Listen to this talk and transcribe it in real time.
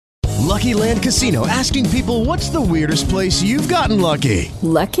Lucky Land Casino, asking people, what's the weirdest place you've gotten lucky?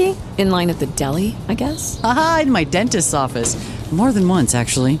 Lucky? In line at the deli, I guess? Aha, in my dentist's office. More than once,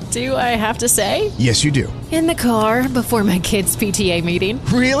 actually. Do I have to say? Yes, you do. In the car before my kids' PTA meeting.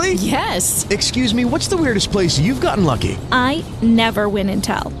 Really? Yes. Excuse me, what's the weirdest place you've gotten lucky? I never win and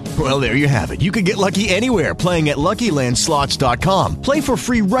tell. Well, there you have it. You can get lucky anywhere, playing at LuckyLandSlots.com. Play for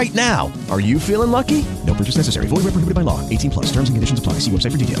free right now. Are you feeling lucky? No purchase necessary. Void where prohibited by law. 18 plus. Terms and conditions apply. See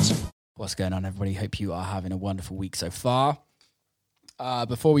website for details. What's going on, everybody? Hope you are having a wonderful week so far.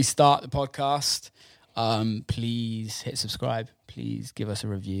 Before we start the podcast, please hit subscribe. Please give us a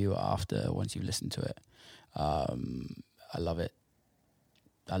review once you've listened to it. I love it.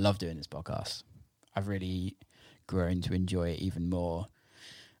 I love doing this podcast. I've really grown to enjoy it even more.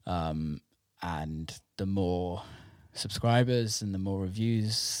 And the more subscribers and the more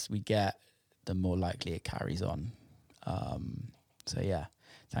reviews we get, the more likely it carries on. So yeah,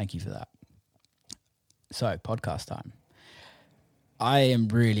 thank you for that. So podcast time. I am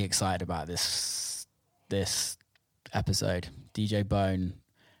really excited about this episode. DJ Bone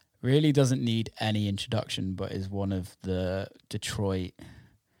really doesn't need any introduction, but is one of the Detroit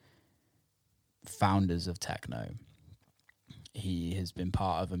founders of techno. He has been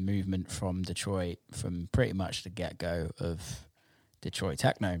part of a movement from Detroit from pretty much the get-go of Detroit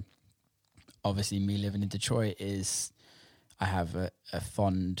techno. Obviously, me living in Detroit I have a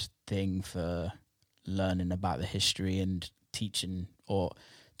fond thing for learning about the history and teaching or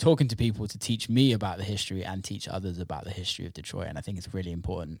talking to people to teach me about the history and teach others about the history of Detroit. And I think it's really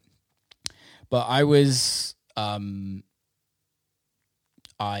important. But I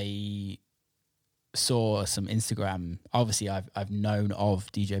saw some Instagram. Obviously, I've known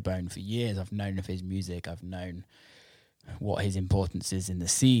of DJ Bone for years. I've known of his music. I've known what his importance is in the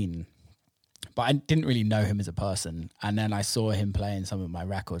scene. But I didn't really know him as a person. And then I saw him playing some of my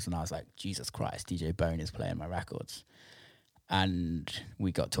records and I was like, Jesus Christ, DJ Bone is playing my records. And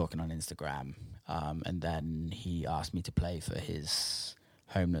we got talking on Instagram. And then he asked me to play for his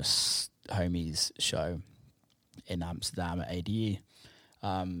Homeless Homies show in Amsterdam at ADE.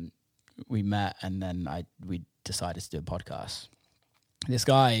 We met and then we decided to do a podcast. This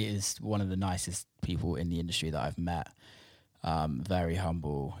guy is one of the nicest people in the industry that I've met. Very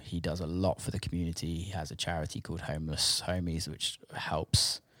humble. He does a lot for the community. He has a charity called Homeless Homies, which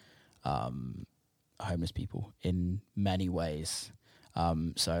helps homeless people in many ways.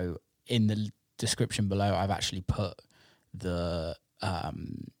 So in the description below, I've actually put the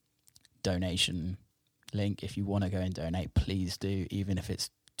donation link. If you want to go and donate, please do. Even if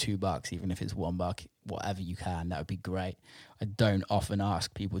it's $2, even if it's $1, whatever you can, that would be great. I don't often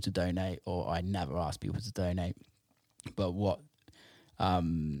ask people to donate, or I never ask people to donate. But what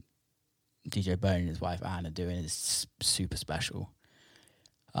DJ Bone and his wife Anne are doing is super special.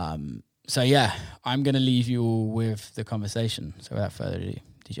 So yeah, I'm going to leave you all with the conversation. So without further ado,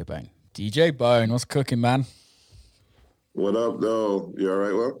 DJ Bone. DJ Bone, what's cooking, man? What up, though? You all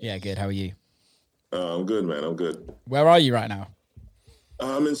right, Will? Yeah, good. How are you? I'm good, man. I'm good. Where are you right now?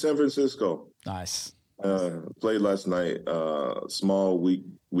 I'm in San Francisco. Nice. Played last night. Small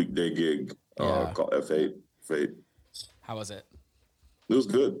weekday gig called F8. How was it? It was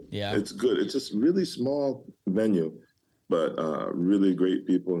good. Yeah. It's good. It's just really small venue, but really great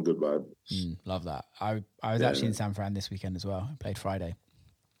people and good vibe. Love that. I was actually in San Fran this weekend as well. I played Friday.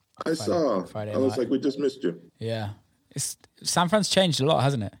 I saw. Friday I was night. like, we just missed you. Yeah. San Fran's changed a lot,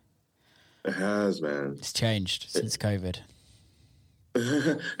 hasn't it? It has, man. It's changed since COVID.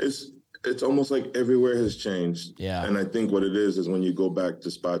 It's almost like everywhere has changed. Yeah. And I think what it is when you go back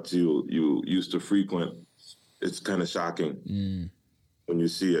to spots you used to frequent, it's kind of shocking. When you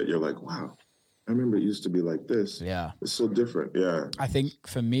see it, you're like, wow, I remember it used to be like this. Yeah. It's so different. Yeah. I think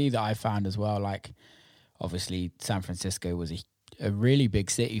for me that I found as well, like, obviously San Francisco was a really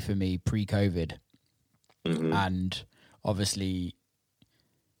big city for me pre-COVID. Mm-hmm. And obviously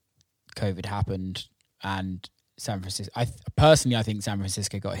COVID happened and San Francisco, I think San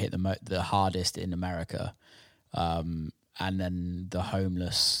Francisco got hit the hardest in America. And then the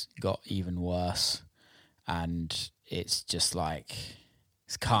homeless got even worse. And it's just like,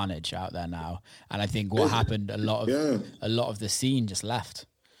 it's carnage out there now. And I think what happened, a lot of the scene just left.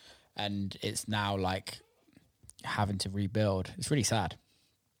 And it's now like having to rebuild. It's really sad.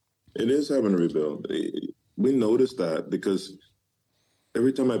 It is having to rebuild. We noticed that because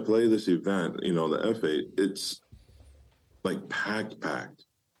every time I play this event, the F8, it's like packed.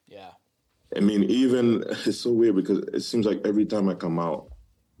 Yeah. I mean, even it's so weird because it seems like every time I come out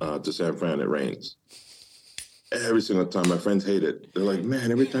to San Fran, it rains. Every single time. My friends hate it. They're like,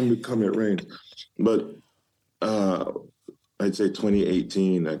 man, every time you come, it rains. But I'd say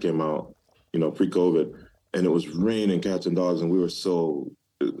 2018 that came out, pre-COVID, and it was raining cats and dogs, and we were so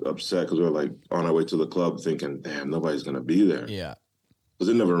upset because we were like on our way to the club thinking, damn, nobody's gonna be there. Yeah, because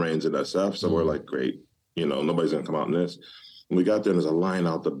it never rains in SF, so we're like, great, nobody's gonna come out in this. And we got there, and there's a line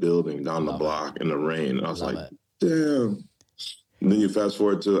out the building down the block in the rain. And I was like, damn. And then you fast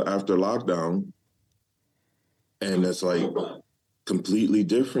forward to after lockdown, and it's like completely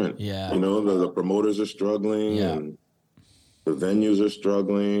different. Yeah, the promoters are struggling, and the venues are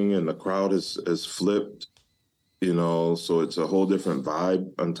struggling, and the crowd has flipped. So it's a whole different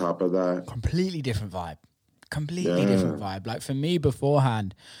vibe on top of that. Completely different vibe. Different vibe. Like for me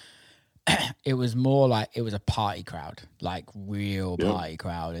beforehand, it was more like it was a party crowd, like real party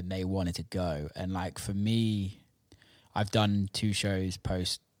crowd, and they wanted to go. And like for me, I've done 2 shows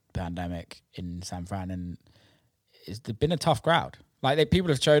post-pandemic in San Fran, and it's been a tough crowd. Like people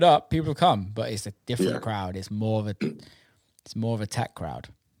have showed up, people have come, but it's a different crowd. It's more of a tech crowd.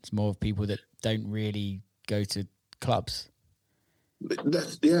 It's more of people that don't really go to clubs.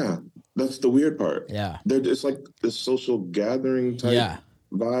 That's the weird part. Yeah, it's like this social gathering type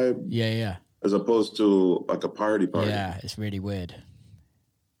vibe. Yeah. As opposed to like a party. Yeah, it's really weird.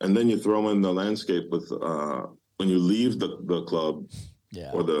 And then you throw in the landscape with when you leave the club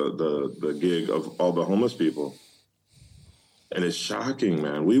or the gig of all the homeless people. And it's shocking,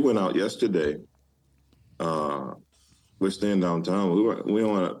 man. We went out yesterday. We're staying downtown. We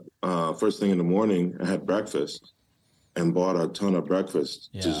went first thing in the morning and had breakfast and bought a ton of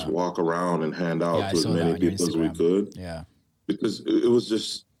breakfast to just walk around and hand out to as many people as we could. Yeah. Because it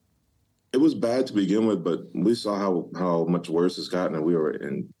was bad to begin with, but we saw how much worse it's gotten, and we were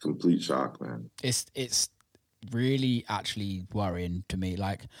in complete shock, man. It's really actually worrying to me.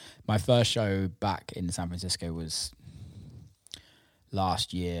 Like my first show back in San Francisco was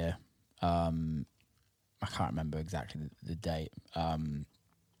last year. I can't remember exactly the date.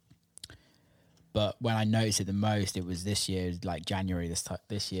 But when I noticed it the most, it was this year, like January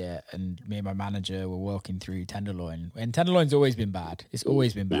this year, and me and my manager were walking through Tenderloin. And Tenderloin's always been bad. It's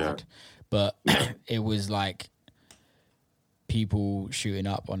always been bad. But it was like people shooting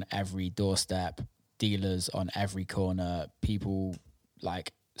up on every doorstep, dealers on every corner, people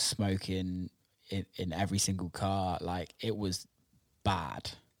like smoking in every single car. Like it was bad.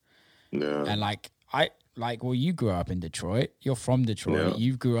 Yeah. And well, you grew up in Detroit. You're from Detroit. Yeah.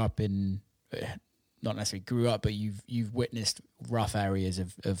 You grew up in... not necessarily grew up, but you've witnessed rough areas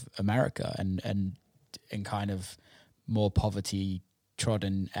of America and kind of more poverty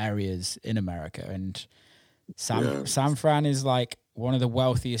trodden areas in America. And San Fran is like one of the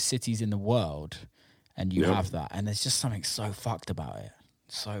wealthiest cities in the world, and you have that. And there's just something so fucked about it.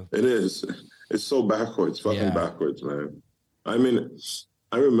 So it is. It's so backwards, fucking backwards, man. I mean,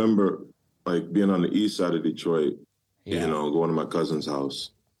 I remember like being on the east side of Detroit, going to my cousin's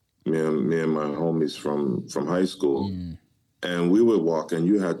house. Me and my homies from high school, and we would walk, and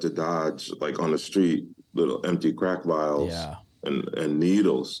you had to dodge like on the street little empty crack vials and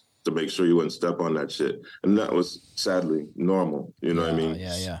needles to make sure you wouldn't step on that shit. And that was sadly normal, you know what I mean?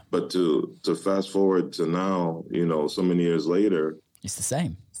 Yeah. But to fast forward to now, so many years later, it's the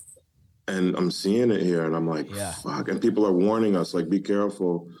same. And I'm seeing it here, and I'm like, fuck. And people are warning us, like, be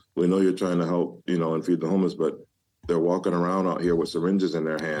careful. We know you're trying to help, and feed the homeless, but they're walking around out here with syringes in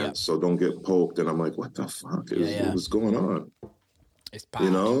their hands, so don't get poked. And I'm like, what the fuck what's going on? It's bad.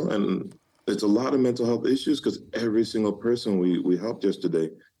 And it's a lot of mental health issues because every single person we helped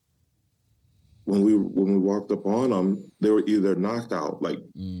yesterday, when we walked up on them, they were either knocked out, like,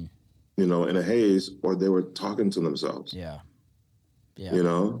 in a haze, or they were talking to themselves. Yeah.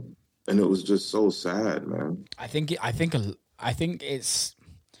 And it was just so sad, man. I think it's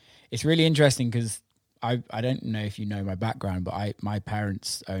really interesting because I don't know if you know my background, but my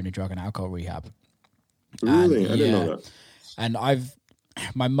parents own a drug and alcohol rehab. Really? I didn't know that. And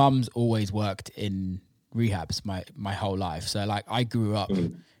my mum's always worked in rehabs my whole life. So like I grew up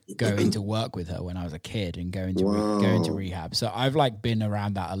going to work with her when I was a kid and going to rehab. So I've like been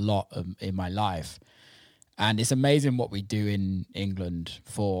around that a lot in my life. And it's amazing what we do in England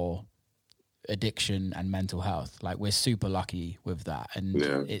for addiction and mental health. Like we're super lucky with that, and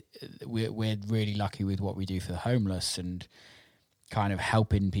we're really lucky with what we do for the homeless and kind of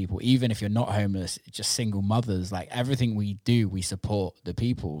helping people, even if you're not homeless, just single mothers. Like everything we do, we support the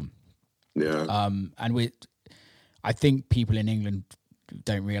people. And I think people in England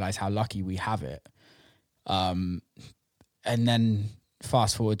don't realize how lucky we have it. And then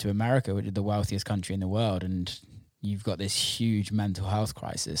fast forward to America, which is the wealthiest country in the world, and you've got this huge mental health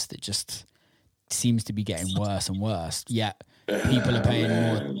crisis that just seems to be getting worse and worse. Yet people are paying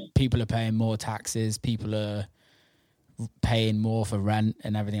more. People are paying more taxes. People are paying more for rent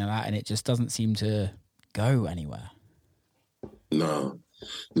and everything like that, and it just doesn't seem to go anywhere. No,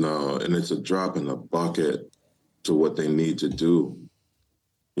 and it's a drop in the bucket to what they need to do.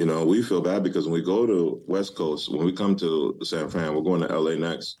 You know, we feel bad because when we go to West Coast, when we come to San Fran, we're going to LA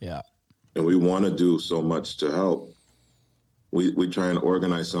next. Yeah. And we want to do so much to help. We try and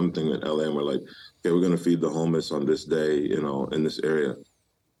organize something in LA, and we're like, okay, we're going to feed the homeless on this day, you know, in this area.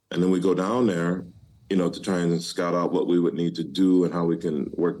 And then we go down there, you know, to try and scout out what we would need to do and how we can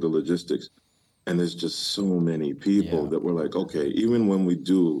work the logistics. And there's just so many people that we're like, okay, even when we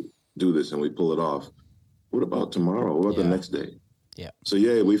do this and we pull it off, what about tomorrow? What about the next day? Yeah. So,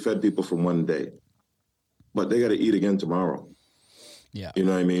 we fed people for one day, but they got to eat again tomorrow. Yeah. You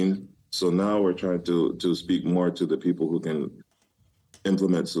know what I mean? So now we're trying to speak more to the people who can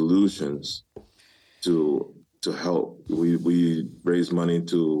implement solutions to help. We raise money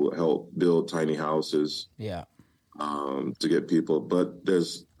to help build tiny houses. Yeah. To get people, but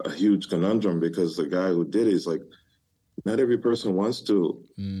there's a huge conundrum because the guy who did it is like, not every person wants to,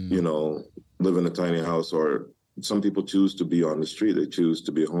 you know, live in a tiny house, or some people choose to be on the street. They choose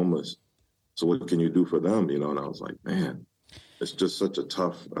to be homeless. So what can you do for them? You know, and I was like, man, it's just such a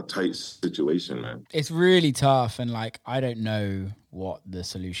tight situation, man. It's really tough. And like, I don't know what the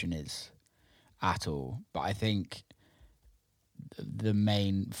solution is at all, but I think the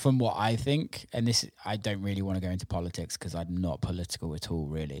main, from what I think, and this, I don't really want to go into politics because I'm not political at all,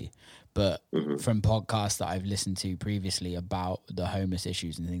 really. But from podcasts that I've listened to previously about the homeless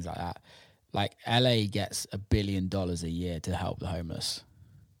issues and things like that, like LA gets $1 billion a year to help the homeless.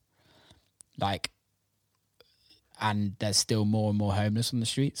 Like, and there's still more and more homeless on the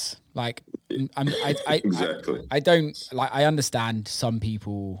streets. Like, Exactly. I don't, like, I understand some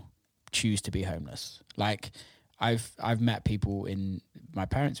people choose to be homeless. Like, I've met people in my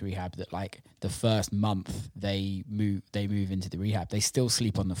parents' rehab that, like, the first month they move into the rehab, they still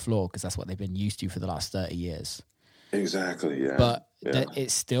sleep on the floor because that's what they've been used to for the last 30 years. Exactly, yeah. But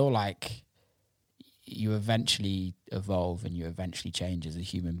it's still like, you eventually evolve and you eventually change as a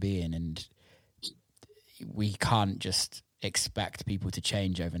human being, and we can't just expect people to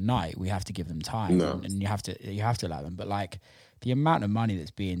change overnight. We have to give them time, and you have to allow them. But like, the amount of money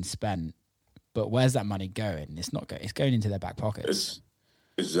that's being spent, but where's that money going? It's not going. It's going into their back pockets.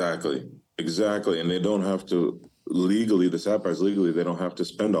 Exactly, and they don't have to legally. The sad part is legally they don't have to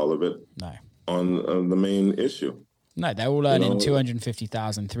spend all of it. No. On the main issue. No, they're all earning $250,000,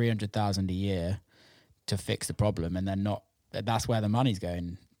 $300,000 a year to fix the problem, and they're not. That's where the money's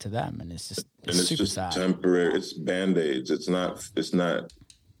going to them, and it's super just sad. Temporary. It's band-aids. It's not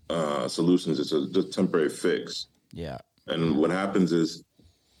solutions. It's just temporary fix. Yeah. And what happens is,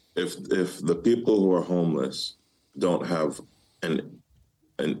 if the people who are homeless don't have an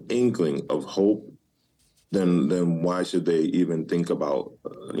inkling of hope, then why should they even think about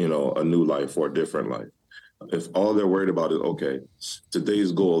a new life or a different life? If all they're worried about is, okay,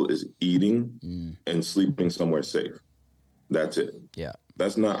 today's goal is eating and sleeping somewhere safe. That's it. Yeah.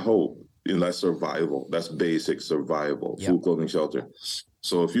 That's not hope. That's survival. That's basic survival, food, clothing, shelter.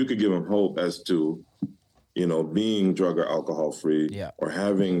 So if you could give them hope as to, being drug or alcohol free, or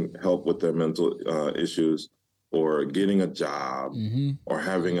having help with their mental issues, or getting a job, or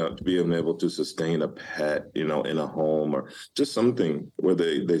being able to sustain a pet, in a home, or just something where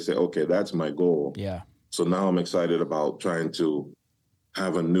they say, okay, that's my goal. Yeah. So now I'm excited about trying to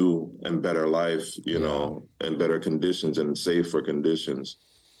have a new and better life, and better conditions and safer conditions,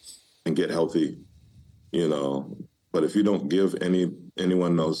 and get healthy, But if you don't give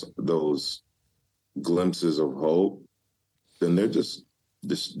anyone those glimpses of hope, then they're just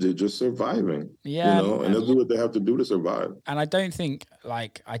surviving. Yeah. And they'll do what they have to do to survive. And I don't think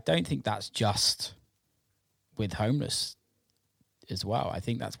that's just with homeless as well. I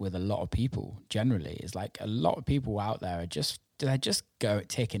think that's with a lot of people generally. It's like a lot of people out there are just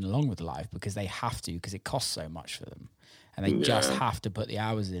taking along with life because they have to, because it costs so much for them, and they just have to put the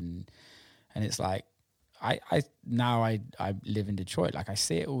hours in. And it's like, I live in Detroit. Like, I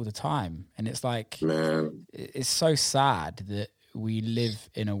see it all the time, and it's like, man, it's so sad that we live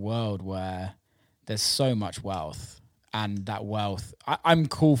in a world where there's so much wealth, and that wealth. I'm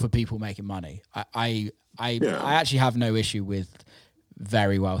cool for people making money. I actually have no issue with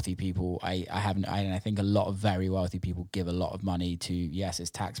very wealthy people. I think a lot of very wealthy people give a lot of money to, yes, it's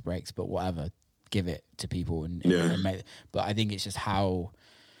tax breaks, but whatever, give it to people and make. But I think it's just how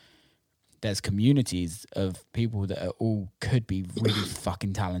there's communities of people that could be really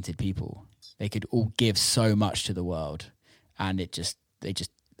fucking talented people. They could all give so much to the world, and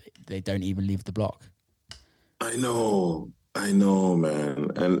they don't even leave the block. I know,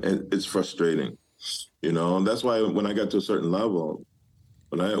 man, and it's frustrating. you know. And that's why when I got to a certain level,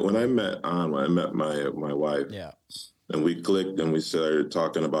 when I met my wife, yeah, and we clicked and we started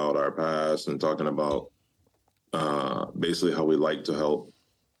talking about our past and talking about basically how we like to help,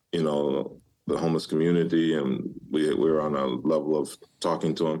 you know, the homeless community, and we were on a level of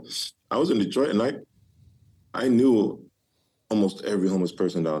talking to them. I was in Detroit, and I knew almost every homeless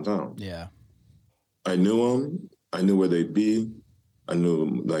person downtown. Yeah, I knew them. I knew where they'd be. I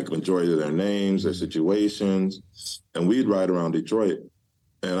knew like majority of their names, their situations, and we'd ride around Detroit.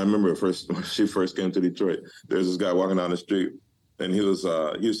 And I remember when she first came to Detroit, there's this guy walking down the street, and he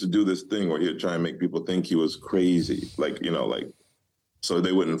used to do this thing where he would try and make people think he was crazy, like, you know, like, so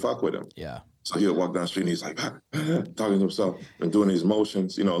they wouldn't fuck with him. yeah. So he would walk down the street and he's like talking to himself and doing these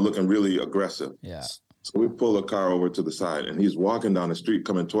motions, you know, looking really aggressive. Yeah. So we pull the car over to the side, and he's walking down the street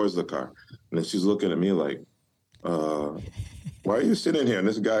coming towards the car. And then she's looking at me like, why are you sitting here? And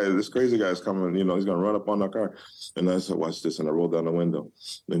this crazy guy is coming, you know, he's going to run up on our car. And I said, watch this. And I rolled down the window.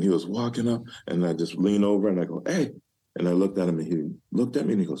 Then he was walking up, and I just lean over and I go, hey. And I looked at him, and he looked at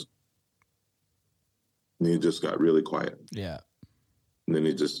me and he goes, and he just got really quiet. Yeah. And then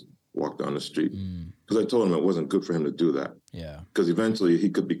he just walked down the street. Because I told him it wasn't good for him to do that. Yeah. Because eventually he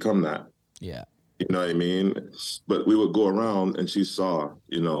could become that. Yeah. You know what I mean? But we would go around, and she saw,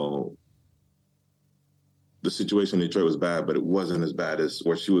 you know, the situation in Detroit was bad, but it wasn't as bad as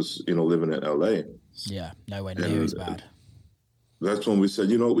where she was, you know, living in LA. Yeah, nowhere near as bad. That's when we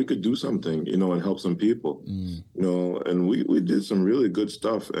said, you know, we could do something, you know, and help some people, you know, and we did some really good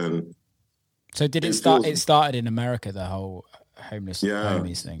stuff. And so did it start? It started in America, the whole homies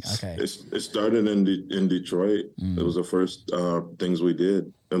thing. Okay. It started in Detroit. It was the first things we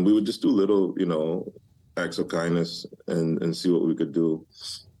did. And we would just do little, you know, acts of kindness and see what we could do.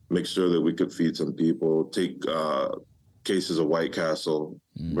 Make sure that we could feed some people, take cases of White Castle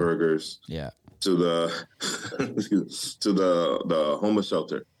burgers to the the homeless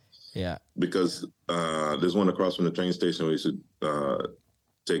shelter. Yeah. Because there's one across from the train station we should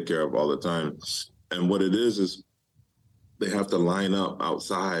take care of all the time. And what it is they have to line up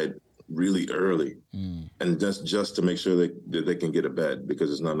outside really early, and just to make sure that they can get a bed, because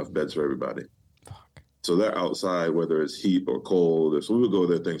there's not enough beds for everybody. So they're outside, whether it's heat or cold. So we would go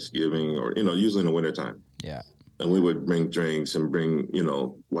there Thanksgiving or, you know, usually in the wintertime. Yeah. And we would bring drinks and bring, you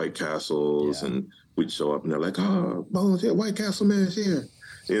know, White Castles, and we'd show up and they're like, oh, Bones, yeah, White Castle man's here,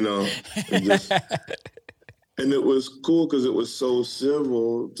 you know. And it was cool because it was so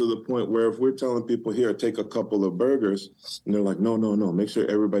civil, to the point where if we're telling people, here, take a couple of burgers, and they're like, no, make sure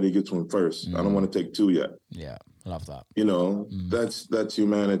everybody gets one first. I don't want to take two yet. Yeah, love that. You know, that's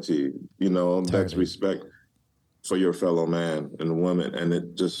humanity, you know, that's respect for your fellow man and woman. And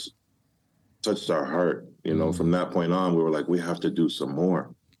it just touched our heart, you know. From that point on, we were like, we have to do some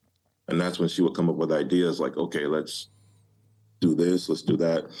more. And that's when she would come up with ideas like, okay, let's do this, let's do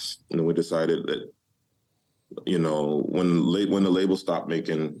that. And then we decided that, you know, when the label stopped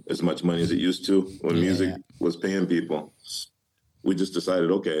making as much money as it used to, when music was paying people, we just decided,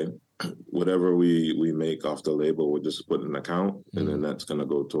 okay, whatever we make off the label, we'll just put in an account, and then that's going to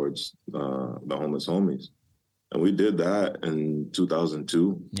go towards the homeless homies. And we did that in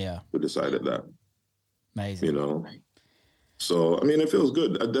 2002. Yeah. We decided that. Amazing. You know? So, I mean, it feels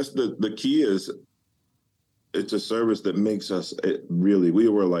good. That's the key is it's a service that makes us we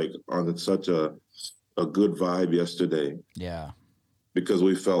were like on such a good vibe yesterday. Yeah. Because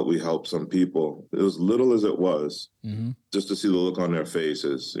we felt we helped some people. As little as it was, just to see the look on their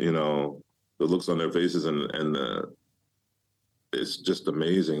faces, you know, the looks on their faces, and it's just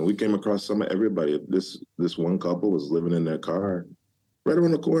amazing. We came across everybody. This one couple was living in their car right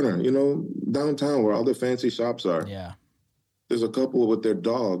around the corner, you know, downtown where all the fancy shops are. Yeah. There's a couple with their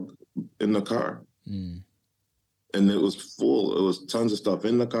dog in the car. And it was full. It was tons of stuff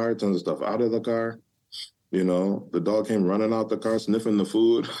in the car, tons of stuff out of the car. You know, the dog came running out the car, sniffing the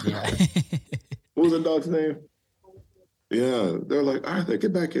food. Yeah. What was the dog's name? Yeah, they're like, Arthur,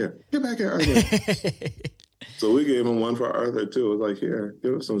 get back here, Arthur. So we gave him one for Arthur too. It was like, here,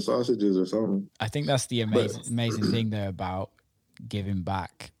 give us some sausages or something. I think that's the amazing thing though about giving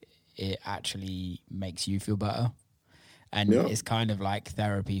back. It actually makes you feel better, and it's kind of like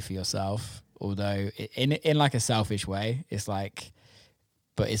therapy for yourself. Although in like a selfish way, it's like,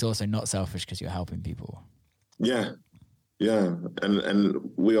 but it's also not selfish because you're helping people. Yeah. Yeah.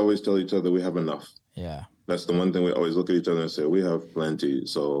 And we always tell each other we have enough. Yeah. That's the one thing we always look at each other and say, we have plenty.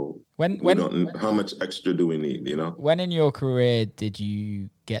 So how much extra do we need, you know? When in your career did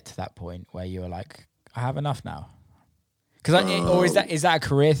you get to that point where you were like, I have enough now? Or is that a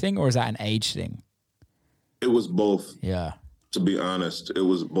career thing or is that an age thing? It was both. Yeah. To be honest, it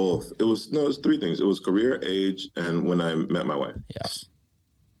was both. It was three things. It was career, age, and when I met my wife. Yeah.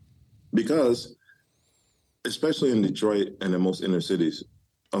 Because, especially in Detroit and in most inner cities,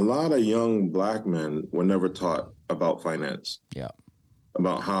 a lot of young Black men were never taught about finance. Yeah.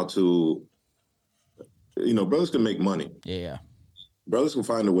 About how to, brothers can make money. Yeah. Brothers can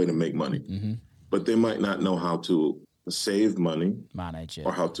find a way to make money, but they might not know how to save money, manage it,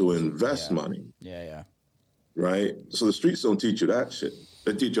 or how to invest money. Yeah. Right? So the streets don't teach you that shit.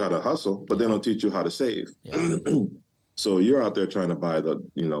 They teach you how to hustle, but they don't teach you how to save. Yeah. So you're out there trying to buy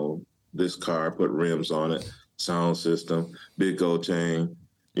this car, put rims on it, sound system, big gold chain.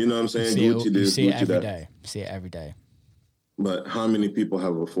 You know what I'm saying? You see it every day. See it every day. But how many people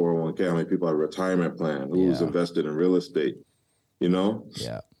have a 401k? How many people have a retirement plan? Who's invested in real estate?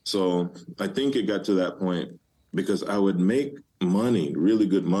 Yeah. So I think it got to that point because I would make money, really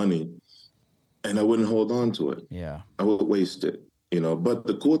good money, and I wouldn't hold on to it. Yeah. I would waste it, But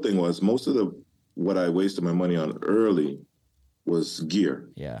the cool thing was most of what I wasted my money on early was gear.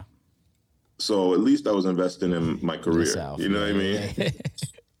 Yeah. So at least I was investing in my career. Yourself. You know what I mean?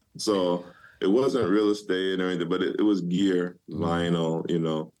 So it wasn't real estate and everything, but it was gear,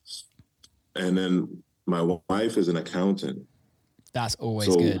 vinyl, And then my wife is an accountant. That's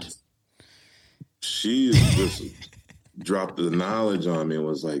always good. She just dropped the knowledge on me and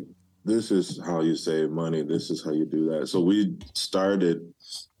was like, this is how you save money. This is how you do that. So we started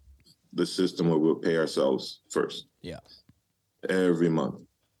the system where we'll pay ourselves first. Yeah. Every month.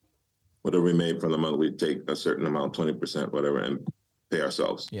 Whatever we made from the month, we'd take a certain amount, 20%, whatever, and pay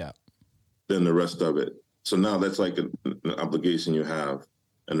ourselves. Yeah. Then the rest of it. So now that's like an obligation you have.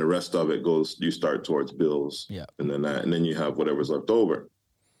 And the rest of it you start towards bills. Yeah. And then you have whatever's left over.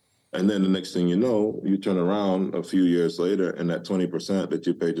 And then the next thing you know, you turn around a few years later and that 20% that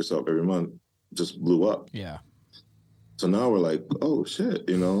you paid yourself every month just blew up. Yeah. So now we're like, oh shit,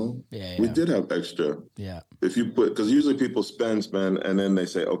 we did have extra. Yeah. If you because usually people spend, and then they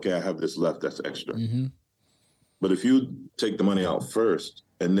say, okay, I have this left that's extra. Mm-hmm. But if you take the money out first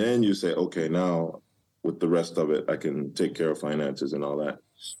and then you say, okay, now with the rest of it, I can take care of finances and all that.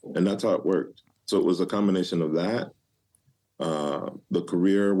 And that's how it worked. So it was a combination of that. The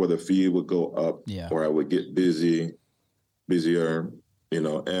career where the fee would go up, or I would get busier,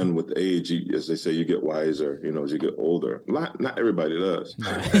 and with age, as they say, you get wiser, as you get older. Not everybody does.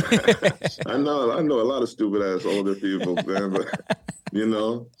 I know a lot of stupid ass older people, man, but,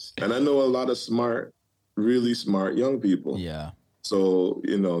 and I know a lot of smart, really smart young people. Yeah. So,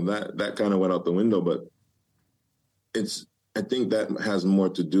 that kind of went out the window, but I think that has more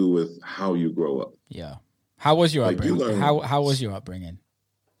to do with how you grow up. Yeah. How was your upbringing? How was your upbringing?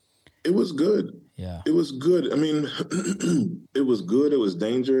 It was good. Yeah. It was good. I mean, it was good. It was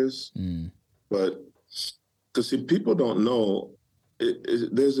dangerous. But because people don't know,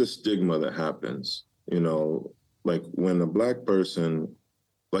 there's a stigma that happens, like when a Black person,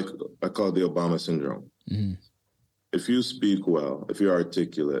 like I call it the Obama syndrome. Mm-hmm. If you speak well, if you're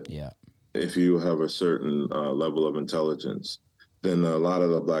articulate, if you have a certain level of intelligence, then a lot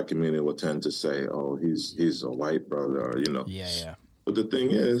of the Black community will tend to say, oh, he's a white brother, or, Yeah. But the thing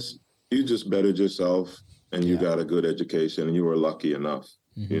is, you just bettered yourself and you got a good education and you were lucky enough,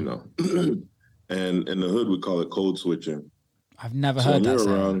 And in the hood, we call it code switching. I've never heard that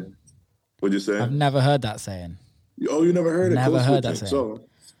saying. What'd you say? I've never heard that saying. Oh, you never heard it? Never heard that saying. So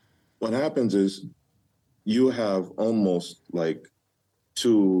what happens is you have almost like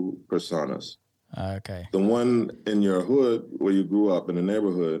two personas. Okay. The one in your hood where you grew up in the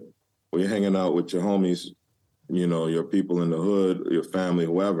neighborhood, where you're hanging out with your homies, your people in the hood, your family,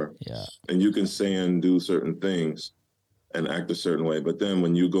 whoever. Yeah. And you can say and do certain things and act a certain way. But then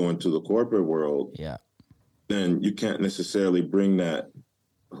when you go into the corporate world, then you can't necessarily bring that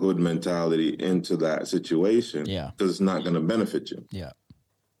hood mentality into that situation. Yeah. Because it's not going to benefit you. Yeah.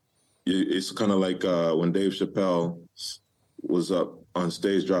 It's kind of like when Dave Chappelle was up on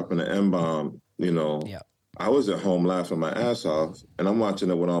stage dropping the M-bomb, I was at home laughing my ass off, and I'm watching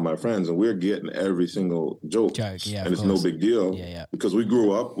it with all my friends, and we're getting every single joke. And it's no big deal because we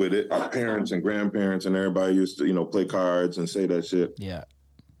grew up with it. Our parents and grandparents and everybody used to, play cards and say that shit. Yeah.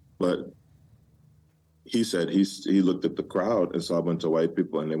 But he said he looked at the crowd and saw a bunch of white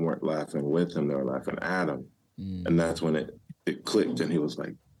people, and they weren't laughing with him; they were laughing at him. And that's when it clicked, and he was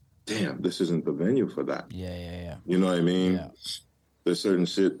like, "Damn, this isn't the venue for that." Yeah. You know what I mean? Yeah. There's certain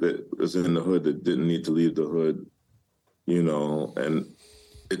shit that was in the hood that didn't need to leave the hood, and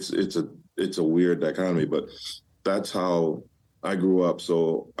it's a weird dichotomy, but that's how I grew up.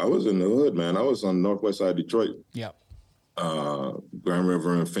 So I was in the hood, man. I was on the northwest side of Detroit. Yeah. Grand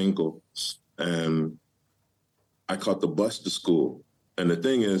River and Finkel. And I caught the bus to school. And the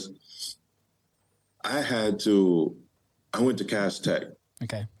thing is, I went to Cass Tech.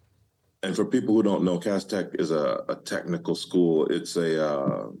 Okay. And for people who don't know, Cass Tech is a technical school. It's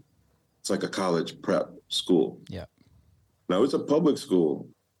like a college prep school. Yeah. Now, it's a public school.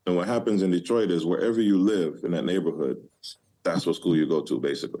 And what happens in Detroit is wherever you live in that neighborhood, that's what school you go to,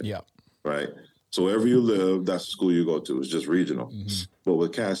 basically. Yeah. Right? So wherever you live, that's the school you go to. It's just regional. Mm-hmm. But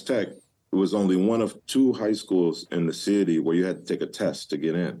with Cass Tech, it was only one of 2 high schools in the city where you had to take a test to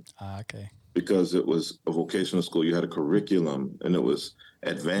get in. Okay. Because it was a vocational school. You had a curriculum, and it was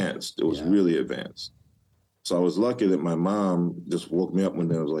advanced. It was really advanced. So I was lucky that my mom just woke me up one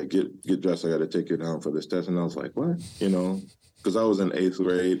day and was like, get dressed. I got to take you down for this test. And I was like, what? You know, because I was in 8th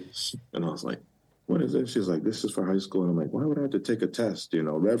grade. And I was like, what is this? She's like, this is for high school. And I'm like, why would I have to take a test? You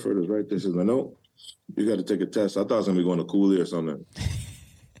know, Redford is right there. She's like, no, you got to take a test. I thought I was going to be going to Cooley or something.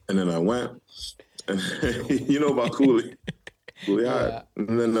 And then I went. And you know about Cooley. Cooley High.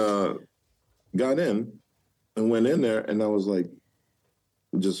 And then got in and went in there. And I was like,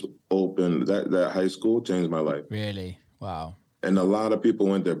 just open. That high school changed my life. Really? Wow. And a lot of people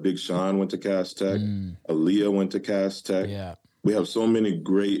went there. Big Sean went to Cass Tech. Aaliyah went to Cass Tech. Yeah. We have so many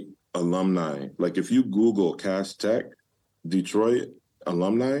great alumni. Like if you Google Cass Tech, Detroit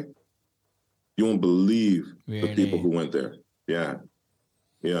alumni, you won't believe the people who went there. Yeah.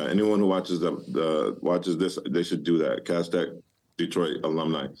 Yeah. Anyone who watches watches this, they should do that. Cass Tech, Detroit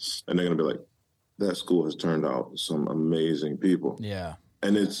alumni. And they're going to be like, that school has turned out some amazing people. Yeah.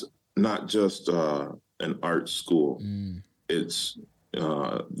 And it's not just an art school. It's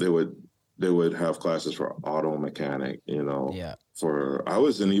they would have classes for auto mechanic, you know. Yeah. I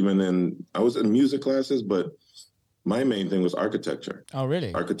was in music classes, but my main thing was architecture. Oh,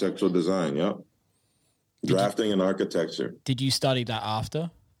 really? Architectural design, yep. Drafting and architecture. Did you study that after?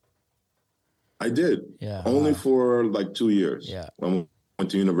 I did. Yeah. Only for like 2 years. Yeah. I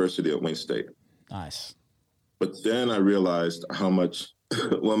went to university at Wayne State. Nice. But then I realized how much,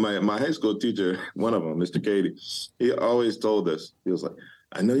 well, my high school teacher, one of them, Mr. Cady, he always told us, he was like,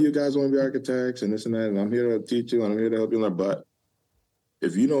 I know you guys want to be architects and this and that, and I'm here to teach you and I'm here to help you learn, but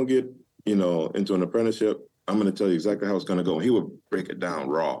if you don't get, you know, into an apprenticeship, I'm going to tell you exactly how it's going to go. And he would break it down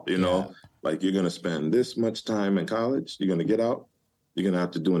raw, you know, like you're going to spend this much time in college, you're going to get out, you're going to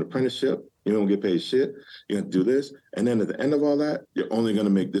have to do an apprenticeship, you don't get paid shit, you're going to do this, and then at the end of all that, you're only going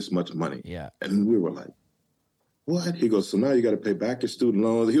to make this much money. Yeah. And we were like, what? He goes, so now you got to pay back your student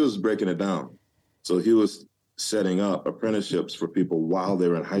loans. He was breaking it down. So he was setting up apprenticeships for people while they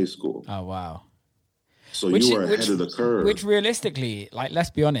were in high school. Oh, wow. So you were ahead of the curve. Which realistically, like, let's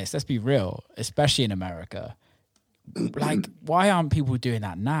be honest, let's be real, especially in America. Like, why aren't people doing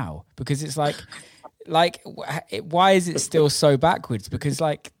that now? Because it's like, why is it still so backwards? Because,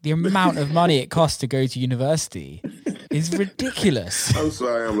 like, the amount of money it costs to go to university is ridiculous. I'm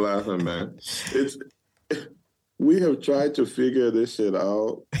sorry I'm laughing, man. We have tried to figure this shit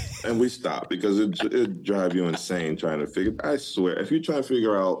out, and we stopped because it drive you insane trying to figure. I swear, if you try to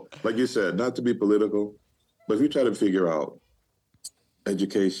figure out, like you said, not to be political, but if you try to figure out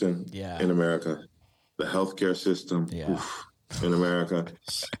education in America, the healthcare system in America,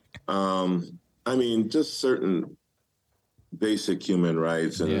 I mean, just certain basic human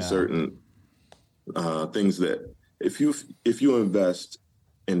rights and certain things that if you invest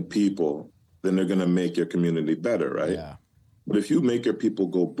in people, then they're going to make your community better, right? Yeah. But if you make your people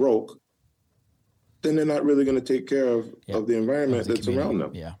go broke, then they're not really going to take care of the environment that's around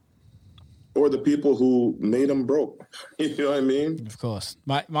them. Yeah. Or the people who made them broke. You know what I mean? Of course.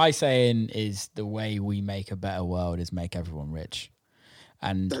 My saying is the way we make a better world is make everyone rich.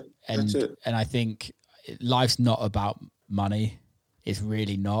 And that's it. And I think life's not about money. It's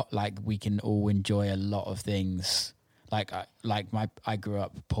really not. Like, we can all enjoy a lot of things. I grew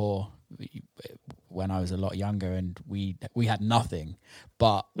up poor when I was a lot younger, and we had nothing,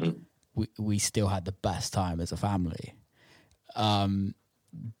 but we still had the best time as a family.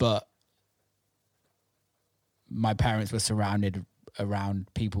 But my parents were surrounded around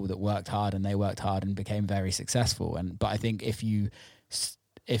people that worked hard, and they worked hard and became very successful. But I think if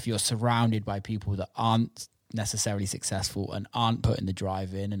you're surrounded by people that aren't necessarily successful and aren't putting the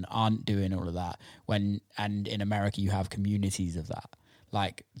drive in and aren't doing all of that, and in America you have communities of that,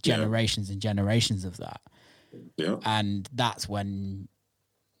 like generations and generations of that. Yeah. And that's when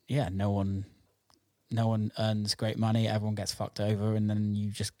no one earns great money, everyone gets fucked over, and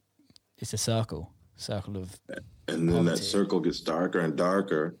then it's a circle of and then poverty. That circle gets darker and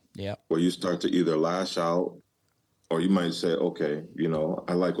darker. Yeah. Where you start to either lash out, or you might say, okay, you know,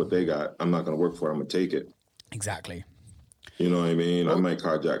 I like what they got, I'm not going to work for it, I'm going to take it. Exactly. You know what I mean? I might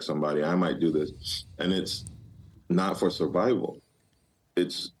carjack somebody, I might do this. And it's not for survival.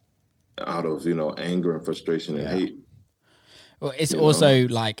 It's out of, anger and frustration and hate. Well, it's also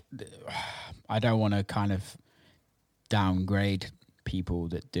like, I don't want to kind of downgrade people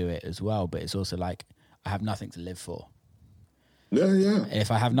that do it as well, but it's also like, I have nothing to live for. Yeah. If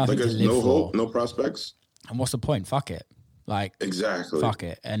I have nothing to live no for, hope, no prospects. And what's the point? Fuck it. Like, exactly. Fuck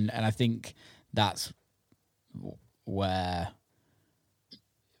it. And I think that's where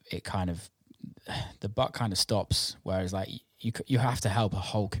it kind of, the buck kind of stops. Whereas like you have to help a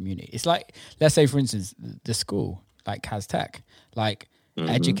whole community. It's like, let's say for instance, the school like Kaz-Tech, like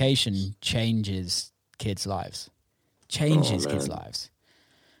education changes kids' lives, kids' lives.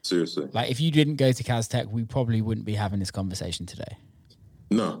 Seriously. Like if you didn't go to Kaz-Tech, we probably wouldn't be having this conversation today.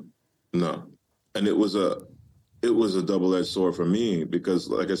 No. And it was a double-edged sword for me because,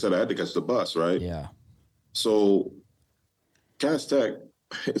 like I said, I had to catch the bus, right? Yeah. So Kaz-Tech,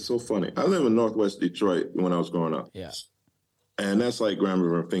 it's so funny. I live in Northwest Detroit when I was growing up. Yeah. And that's like Grand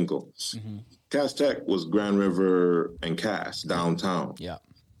River and Finkel. Mm-hmm. Kaz-Tech was Grand River and Cass downtown. Yeah.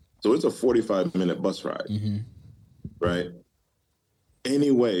 So it's a 45-minute bus ride, right?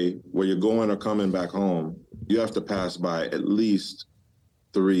 Anyway, where you're going or coming back home, you have to pass by at least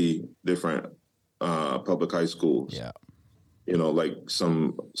 3 different public high schools. Yeah. Like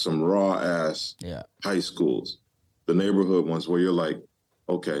some raw ass high schools. The neighborhood ones where you're like,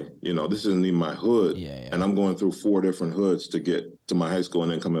 okay, this isn't even my hood. And I'm going through 4 different hoods to get to my high school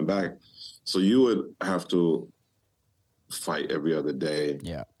and then coming back. So you would have to fight every other day.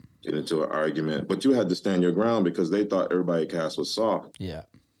 Yeah. Get into an argument. But you had to stand your ground because they thought everybody at Cass was soft. Yeah.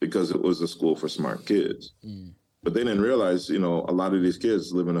 Because it was a school for smart kids. But they didn't realize, a lot of these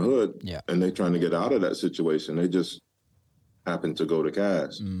kids live in the hood and they're trying to get out of that situation. They just happened to go to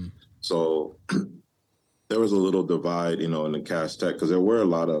Cass. So there was a little divide, in the Kaz-Tech because there were a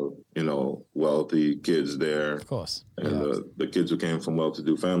lot of, wealthy kids there. Of course. And the kids who came from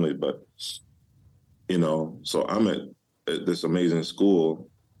well-to-do families. But, so I'm at this amazing school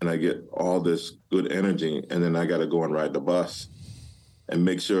and I get all this good energy and then I got to go and ride the bus and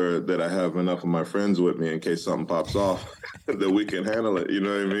make sure that I have enough of my friends with me in case something pops off that we can handle it. You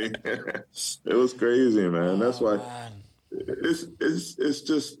know what I mean? It was crazy, man. That's why it's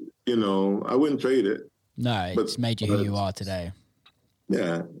just, I wouldn't trade it. No, it's made you who you are today.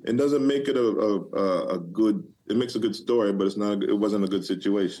 Yeah, it doesn't make it a good. It makes a good story, but it wasn't a good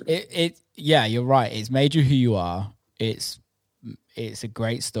situation. Yeah, you're right. It's made you who you are. It's a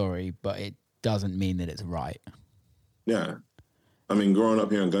great story, but it doesn't mean that it's right. Yeah, I mean, growing up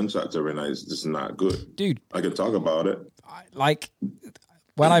hearing gunshots every night is just not good, dude. I can talk about it. Like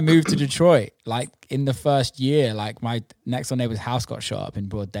when I moved to Detroit, like in the first year, like my next door neighbor's house got shot up in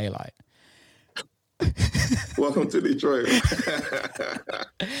broad daylight. Welcome to Detroit.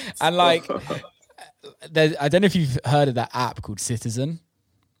 And like, I don't know if you've heard of that app called Citizen.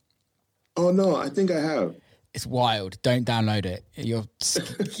 Oh no, I think I have. It's wild. Don't download it.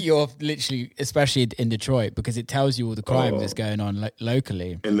 You're literally, especially in Detroit, because it tells you all the crime that's going on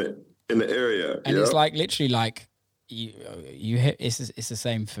locally in the area. And it's like literally like you hear. It's the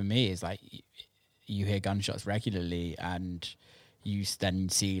same for me. It's like you hear gunshots regularly, and you then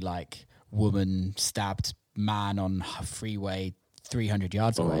see like woman stabbed man on a freeway 300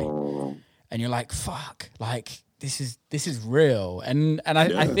 yards away, and you're like, fuck, like this is real. And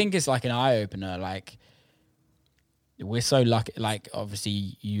I think it's like an eye opener. Like we're so lucky. Like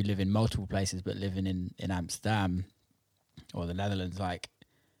obviously you live in multiple places, but living in Amsterdam or the Netherlands, like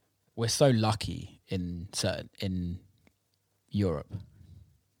we're so lucky in Europe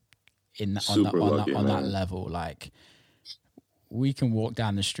on that level. Like we can walk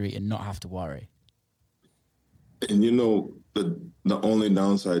down the street and not have to worry. And the only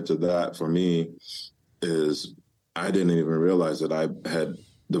downside to that for me is I didn't even realize that I had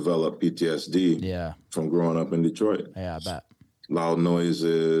developed PTSD from growing up in Detroit. Yeah, I bet. Loud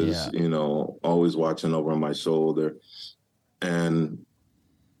noises, always watching over my shoulder. And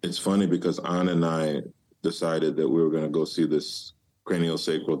it's funny because Anna and I decided that we were going to go see this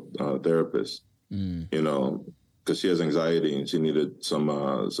craniosacral therapist, because she has anxiety and she needed some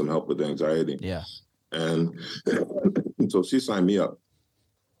help with the anxiety. Yeah. And so she signed me up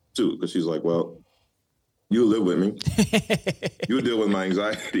too, because she's like, well, you live with me. You deal with my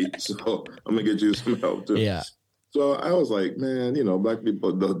anxiety. So I'm going to get you some help too. Yeah. So I was like, man, black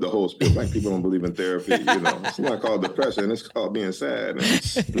people, the whole spiel, black people don't believe in therapy. It's not called depression. It's called being sad.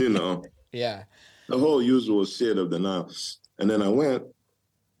 And, yeah. The whole usual shit of denial. And then I went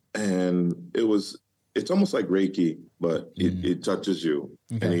and it's almost like Reiki, but it touches you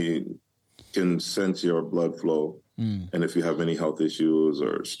and he can sense your blood flow. And if you have any health issues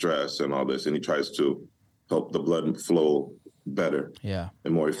or stress and all this, and he tries to help the blood flow better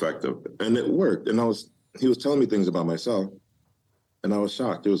and more effective. And it worked. And he was telling me things about myself, and I was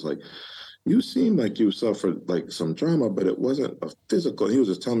shocked. It was like, you seem like you suffered like some trauma, but it wasn't a physical. He was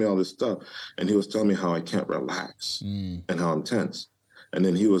just telling me all this stuff, and he was telling me how I can't relax and how I'm tense. And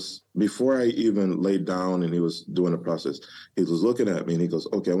then before I even laid down and he was doing the process, he was looking at me and he goes,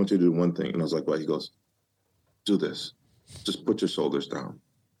 okay, I want you to do one thing. And I was like, what? He goes, do this. Just put your shoulders down.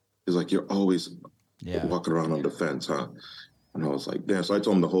 He's like, you're always walking around on the fence, huh? And I was like, damn. So I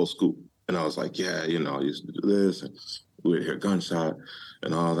told him the whole scoop. And I was like, yeah, you know, I used to do this. And we would hear gunshot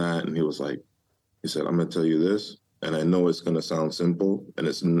and all that. And he said, I'm going to tell you this. And I know it's going to sound simple. And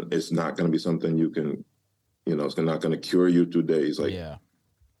it's not going to be something you can, you know, it's not going to cure you today. He's like,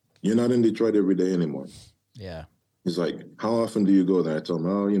 you're not in Detroit every day anymore. Yeah. He's like, how often do you go there? I told him,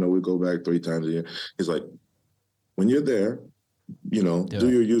 oh, you know, we go back 3 times a year. He's like, when you're there, you know, do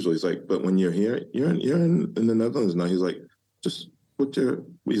your usual. He's like, but when you're here, you're in the Netherlands now. He's like, just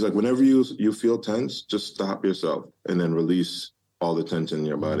he's like, whenever you feel tense, just stop yourself and then release all the tension in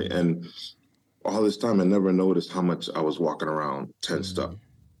your body. And all this time, I never noticed how much I was walking around tensed up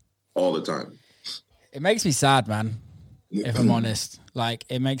all the time. It makes me sad, man, if I'm honest. Like,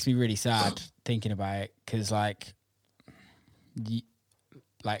 it makes me really sad thinking about it because, like,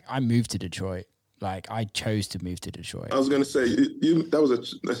 I moved to Detroit. Like, I chose to move to Detroit. I was going to say,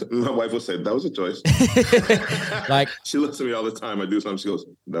 my wife would say, that was a choice. Like, she looks at me all the time. I do something. She goes,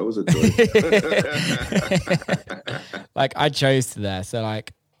 that was a choice. Like, I chose to there. So,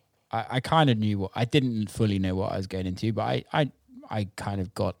 like, I kind of knew I didn't fully know what I was going into, but I kind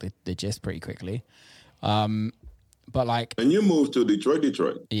of got the gist pretty quickly. But, like. And you moved to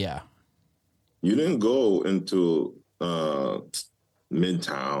Detroit. Yeah. You didn't go into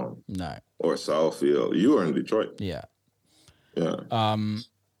Midtown. No. Or Southfield. You were in Detroit. Yeah. Yeah.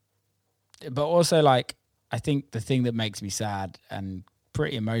 But also, like, I think the thing that makes me sad and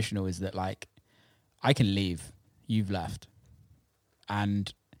pretty emotional is that, like, I can leave. You've left.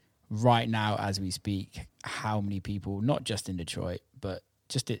 And right now, as we speak, how many people, not just in Detroit, but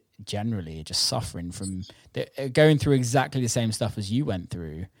just generally, just suffering from going through exactly the same stuff as you went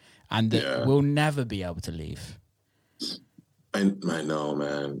through, and that we'll never be able to leave. I know,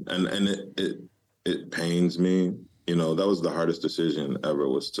 man, and it pains me. You know, that was the hardest decision ever,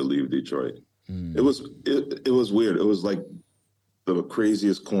 was to leave Detroit. It was weird. It was like the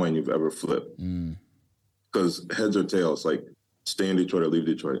craziest coin you've ever flipped. Because heads or tails, like, stay in Detroit or leave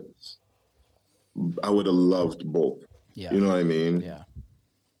Detroit. I would have loved both. Yeah. You know what I mean? Yeah.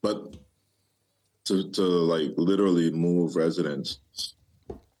 But to like literally move residence,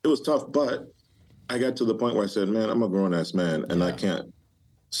 it was tough, but I got to the point where I said, man, I'm a grown-ass man, and I can't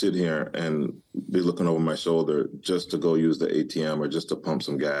sit here and be looking over my shoulder just to go use the ATM or just to pump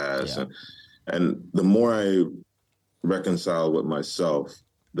some gas. Yeah. And the more I reconcile with myself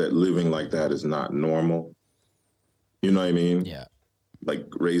that living like that is not normal, you know what I mean? Yeah. Like,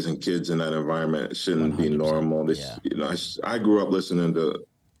 raising kids in that environment shouldn't 100%. Be normal. You know, I grew up listening to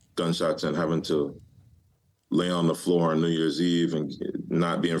gunshots and having to lay on the floor on New Year's Eve and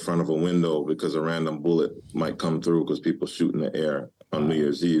not be in front of a window because a random bullet might come through because people shoot in the air on New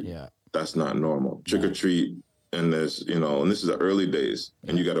Year's Eve. Yeah. That's not normal. Trick or treat, and there's, you know, and this is the early days,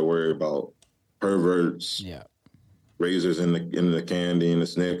 and you got to worry about perverts, razors in the candy and the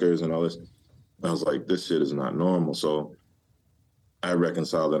Snickers and all this. And I was like, this shit is not normal. So I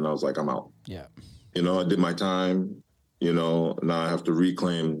reconciled it, and I was like, I'm out. Yeah. You know, I did my time. You know, now I have to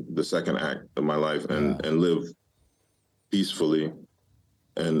reclaim the second act of my life and live peacefully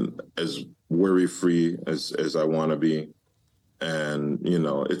and as worry-free as I want to be. And, you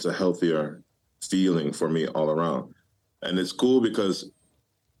know, it's a healthier feeling for me all around. And it's cool because,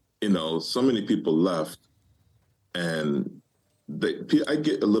 you know, so many people left, and I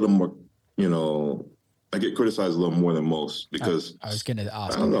get a little more, you know, I get criticized a little more than most because I was going to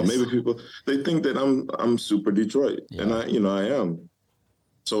ask. I don't know. Maybe people, they think that I'm super Detroit, and I am.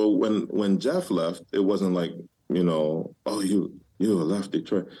 So when Jeff left, it wasn't like, you know, oh, you left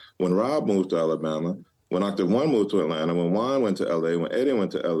Detroit. When Rob moved to Alabama, when Octave One moved to Atlanta, when Juan went to LA, when Eddie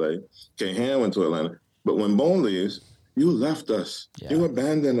went to LA, K-Han went to Atlanta. But when Bone leaves, you left us. Yeah. You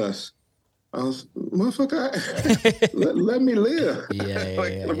abandoned us. I was, motherfucker, let me live.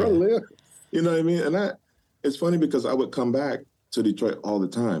 Live. You know what I mean? And it's funny because I would come back to Detroit all the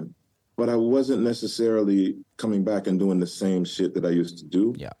time, but I wasn't necessarily coming back and doing the same shit that I used to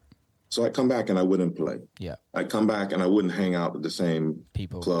do. Yeah. So I come back and I wouldn't play. Yeah. I come back and I wouldn't hang out with the same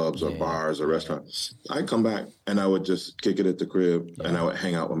people, clubs or bars or restaurants. I come back and I would just kick it at the crib and I would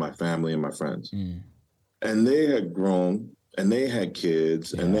hang out with my family and my friends. And they had grown and they had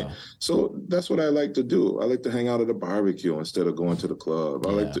kids, so that's what I like to do. I like to hang out at a barbecue instead of going to the club.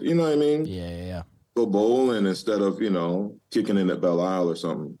 I like to, you know what I mean? Yeah. Go bowling instead of, kicking in at Belle Isle or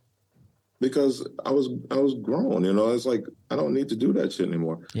something. Because I was grown, it's like, I don't need to do that shit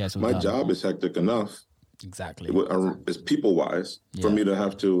anymore. Yeah, my job is hectic enough. Exactly. It's people-wise for me to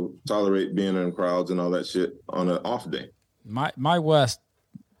have to tolerate being in crowds and all that shit on an off day. My worst,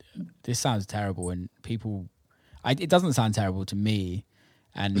 this sounds terrible, and people, it doesn't sound terrible to me,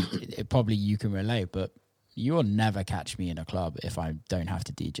 and it probably you can relate, but you'll never catch me in a club if I don't have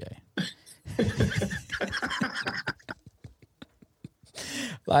to DJ.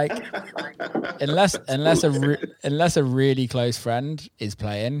 Like, unless a really close friend is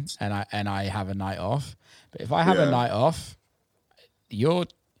playing and I have a night off. But if I have a night off,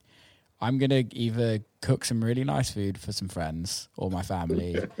 I'm gonna either cook some really nice food for some friends or my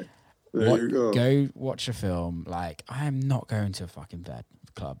family. You go watch a film. Like, I am not going to a fucking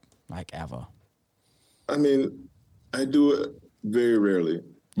club, like, ever. I mean, I do it very rarely,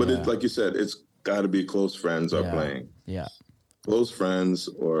 but it's like you said, it's got to be close friends are playing. Yeah. Close friends,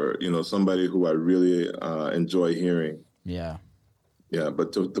 or somebody who I really enjoy hearing. Yeah. Yeah,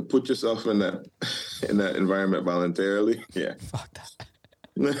 but to put yourself in that environment voluntarily, Fuck that.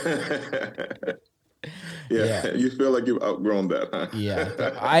 You feel like you've outgrown that, huh? Yeah.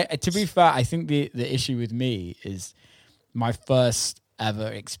 But to be fair, I think the issue with me is my first ever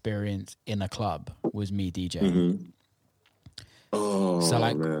experience in a club was me DJing. Mm-hmm. Oh, so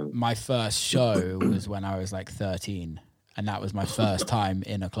like man. my first show was when I was like 13. And that was my first time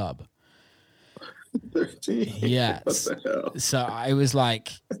in a club. 13? Yeah. What the hell? So I was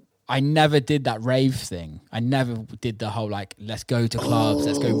like, I never did that rave thing. I never did the whole, like, let's go to clubs,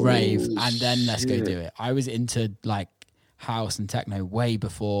 let's go rave, and then let's go do it. I was into, like, house and techno way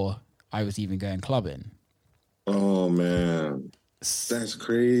before I was even going clubbing. Oh, man. That's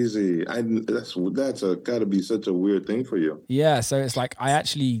crazy. That's got to be such a weird thing for you. Yeah. So it's like, I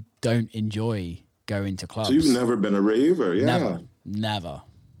actually don't enjoy going to clubs. So you've never been a raver? Yeah. Never.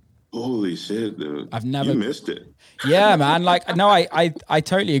 Holy shit, dude. I've never. You missed it. Yeah, man. Like, no, I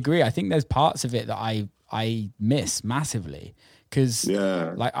totally agree. I think there's parts of it that I miss massively. Because,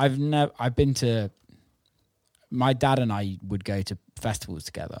 like, I've been to, my dad and I would go to festivals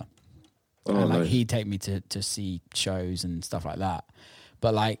together. Oh, and, like, nice. he'd take me to see shows and stuff like that.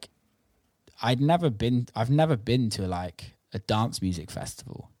 But, like, I've never been to, like, a dance music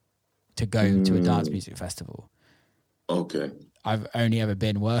festival. To go to a dance music festival. Okay. I've only ever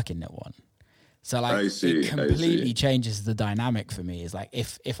been working at one. So, like, it completely changes the dynamic for me. It's like,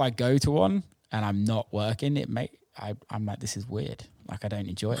 if I go to one and I'm not working, I'm like, this is weird. Like, I don't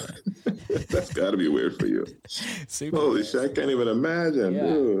enjoy it. That's got to be weird for you. Super Holy weird. shit, I can't even imagine,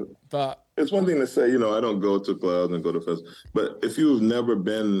 dude. But it's one thing to say, I don't go to clubs and go to festivals. But if you've never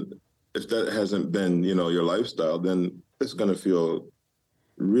been, if that hasn't been, your lifestyle, then it's going to feel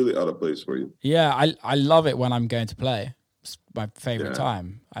really out of place for you. Yeah, I love it when I'm going to play. It's my favorite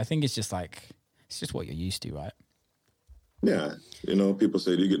time. I think it's just like, it's just what you're used to, right? Yeah. People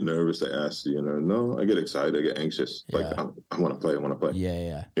say, do you get nervous? They ask you, no, I get excited. I get anxious. Yeah. Like, I want to play. I want to play.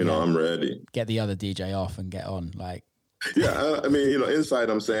 Yeah. I'm ready. Get the other DJ off and get on. Like, yeah. I mean,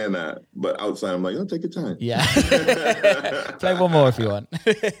 inside I'm saying that, but outside I'm like, oh, take your time. Yeah. Play one more if you want.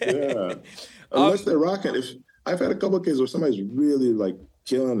 Yeah. Unless they're rocking. If I've had a couple of cases where somebody's really like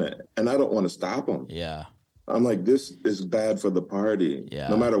killing it and I don't want to stop them. Yeah. I'm like, this is bad for the party. Yeah.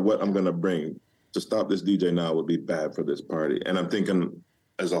 No matter what I'm going to bring, to stop this DJ now would be bad for this party. And I'm thinking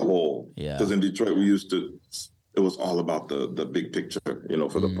as a whole. Yeah. Because in Detroit, it was all about the big picture,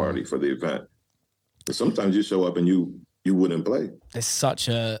 for the party, for the event. But sometimes you show up and you wouldn't play. It's such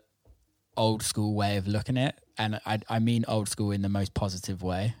a old school way of looking at it. And I mean old school in the most positive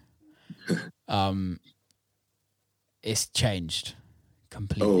way. It's changed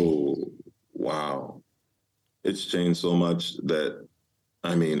completely. Oh, wow. It's changed so much that,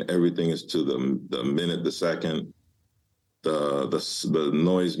 I mean, everything is to the minute, the second, the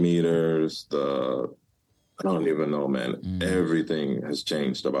noise meters, I don't even know, man. Everything has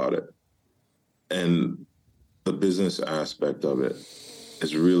changed about it. And the business aspect of it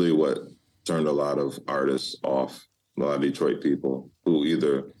is really what turned a lot of artists off, a lot of Detroit people who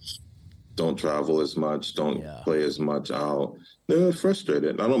either don't travel as much, don't play as much out. They're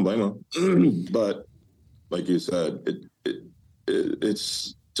frustrated. I don't blame them. But like you said,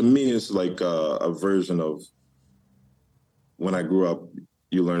 it's to me, it's like a version of when I grew up,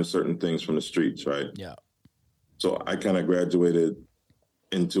 you learn certain things from the streets, right? Yeah. So I kind of graduated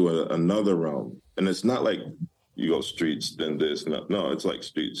into another realm. And it's not like you go streets, then this. No, it's like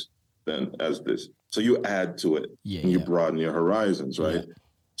streets. than as this. So you add to it and you broaden your horizons, right? Yeah.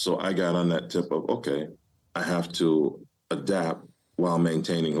 So I got on that tip of, okay, I have to adapt while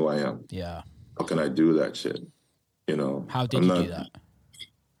maintaining who I am. Yeah. How can I do that shit? You know? How did you do that?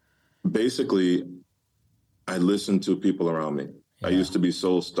 Basically, I listened to people around me. Yeah. I used to be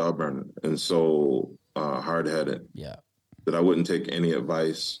so stubborn and so hard-headed that I wouldn't take any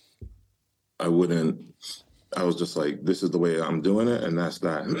advice. I was just like, this is the way I'm doing it, and that's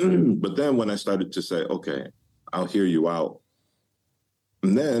that. But then when I started to say, okay, I'll hear you out.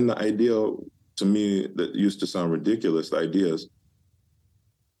 And then the idea to me that used to sound ridiculous, the ideas,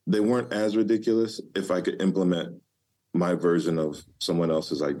 they weren't as ridiculous if I could implement my version of someone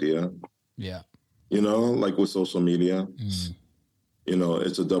else's idea. Yeah. You know, like with social media, you know,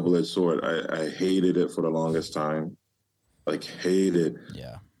 it's a double-edged sword. I hated it for the longest time. Like, hated.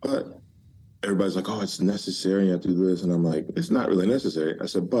 Yeah. But everybody's like, oh, it's necessary. You have to do this. And I'm like, it's not really necessary. I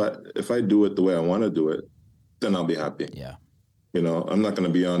said, but if I do it the way I want to do it, then I'll be happy. Yeah. You know, I'm not going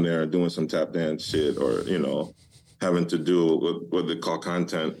to be on there doing some tap dance shit or, you know, having to do what they call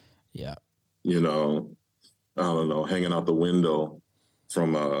content. Yeah. You know, I don't know, hanging out the window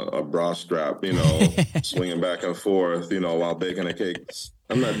from a bra strap, you know, swinging back and forth, you know, while baking a cake.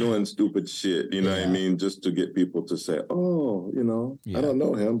 I'm not doing stupid shit, you know what I mean? Just to get people to say, oh, you know, I don't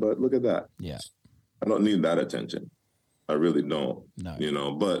know him, but look at that. Yeah. I don't need that attention. I really don't, no. You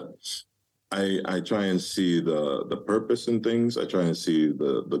know, but I try and see the purpose in things. I try and see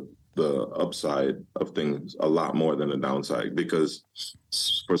the upside of things a lot more than the downside, because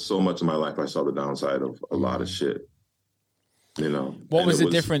for so much of my life, I saw the downside of a lot of shit, you know. What was the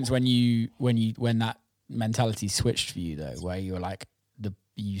difference when that mentality switched for you though, where you were like,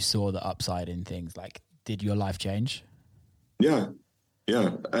 you saw the upside in things? Like, did your life change? Yeah.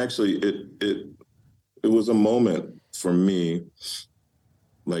 Actually, it was a moment for me,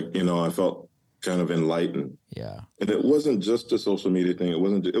 like, you know, I felt kind of enlightened. Yeah. And it wasn't just a social media thing. It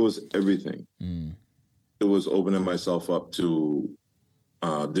was everything. It was opening myself up to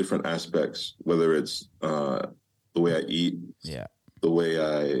different aspects, whether it's the way I eat, the way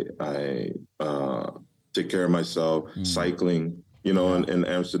I take care of myself, cycling. You know, in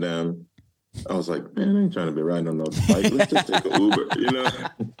Amsterdam, I was like, man, I ain't trying to be riding on no bike. Let's just take an Uber, you know?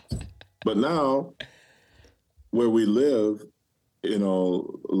 But now, where we live, you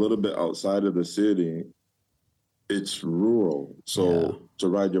know, a little bit outside of the city, it's rural. So to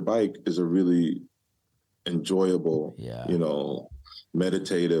ride your bike is a really enjoyable, you know,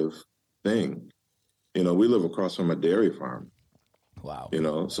 meditative thing. You know, we live across from a dairy farm. Wow. You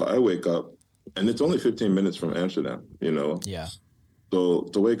know, so I wake up, and it's only 15 minutes from Amsterdam, you know? Yeah. So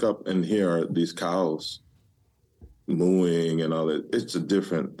to wake up and hear these cows mooing and all that, it's a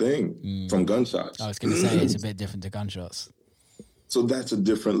different thing from gunshots. I was going to say it's a bit different to gunshots. So that's a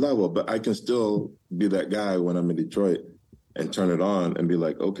different level, but I can still be that guy when I'm in Detroit and turn it on and be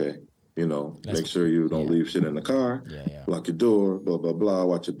like, okay, you know, make sure you don't leave shit in the car, lock your door, blah, blah, blah,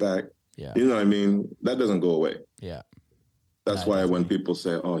 watch your back. Yeah. You know what I mean? That doesn't go away. Yeah. That's why when people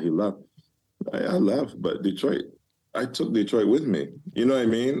say, oh, he left, I left, but Detroit, I took Detroit with me. You know what I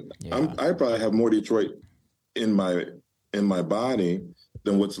mean? Yeah. I probably have more Detroit in my body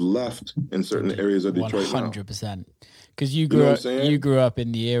than what's left in certain areas of Detroit 100%. Because you grew up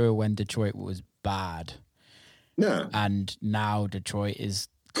in the era when Detroit was bad. Yeah. And now Detroit is,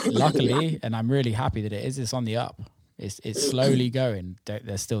 luckily, and I'm really happy that it is, it's on the up. It's slowly going.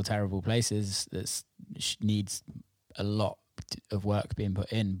 There's still terrible places that needs a lot of work being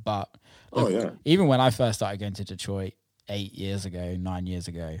put in. But look, even when I first started going to Detroit 9 years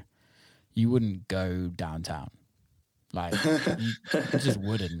ago, you wouldn't go downtown. Like, you just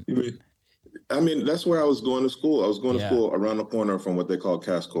wouldn't. I mean, that's where I was going to school. I was going to school around the corner from what they call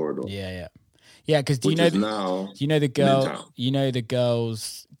Cass Corridor. Yeah. Because do you know the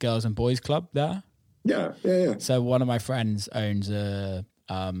girls and boys club there? Yeah. So one of my friends owns a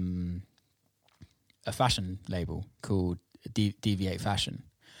fashion label called Deviate Fashion,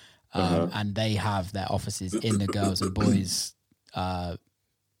 and they have their offices in the girls and boys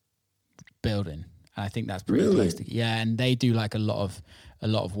building. And I think that's pretty close to and they do like a lot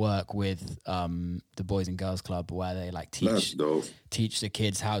of work with the Boys and Girls Club, where they like teach the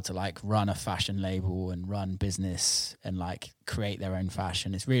kids how to like run a fashion label and run business and like create their own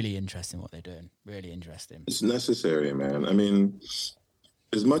fashion. It's really interesting what they're doing. Really interesting. It's necessary, man. I mean,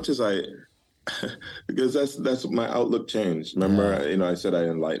 as much as because that's my outlook changed. Remember, you know, I said I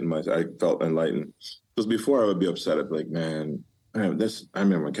felt enlightened. Because before I would be upset. I'd be like, man, I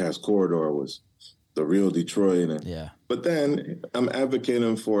remember Cass Corridor was the real Detroit. But then I'm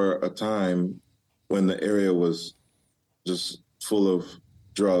advocating for a time when the area was just full of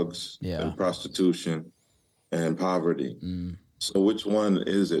drugs and prostitution and poverty. So which one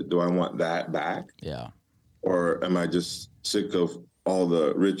is it? Do I want that back? Yeah. Or am I just sick of all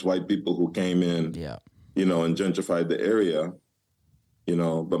the rich white people who came in, you know, and gentrified the area, you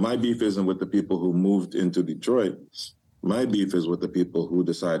know? But my beef isn't with the people who moved into Detroit. My beef is with the people who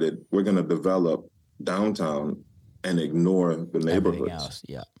decided we're going to develop downtown and ignore the neighborhoods.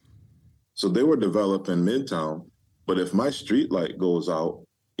 So they were developing Midtown, but if my street light goes out,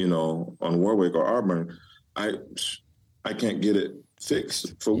 you know, on Warwick or Auburn, I can't get it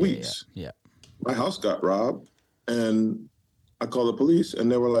fixed for weeks. My house got robbed, and I called the police,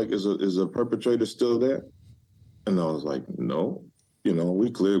 and they were like, is a perpetrator still there? And I was like, no. You know, we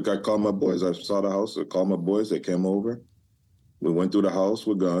cleared. I called my boys. I saw the house. I called my boys. They came over. We went through the house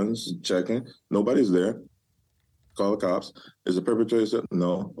with guns, checking. Nobody's there. Call the cops. Is the perpetrator still?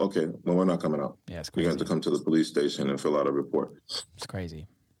 No. Okay. Well, we're not coming out. Yeah, it's crazy. You have to come to the police station and fill out a report. It's crazy.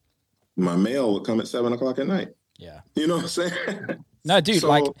 My mail would come at 7:00 at night. Yeah. You know what I'm saying? No, dude,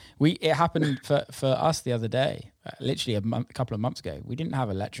 so, it happened for us the other day, literally a couple of months ago. We didn't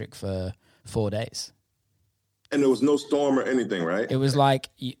have electric for 4 days. And there was no storm or anything, right? It was like,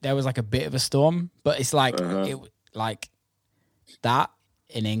 there was like a bit of a storm, but it's like, like that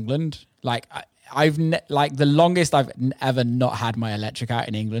in England, like like the longest I've ever not had my electric out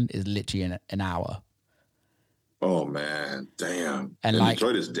in England is literally an hour. Oh man, damn! And like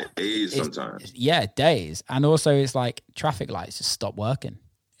Detroit is days sometimes. Yeah, days, and also it's like traffic lights just stop working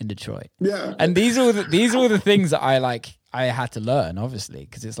in Detroit. Yeah, and these are all the things that I had to learn, obviously,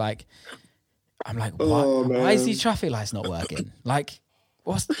 because it's like I'm like, why is these traffic lights not working? Like,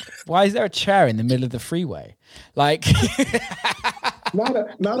 why is there a chair in the middle of the freeway? Like, not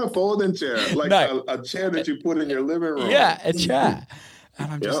a folding chair, like a chair that you put in your living room. Yeah, a chair,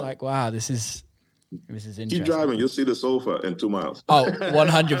 and I'm just like, wow, this is interesting. Keep driving, you'll see the sofa in 2 miles. Oh,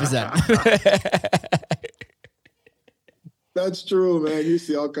 100%. That's true, man. You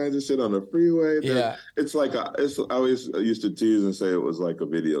see all kinds of shit on the freeway. Yeah. It's like, I always used to tease and say it was like a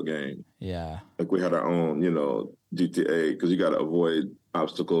video game. Yeah. Like we had our own, you know, GTA, because you got to avoid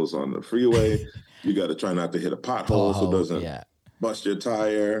obstacles on the freeway. You got to try not to hit a pothole so it doesn't bust your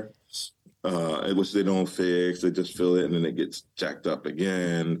tire. Which they don't fix. They just fill it and then it gets jacked up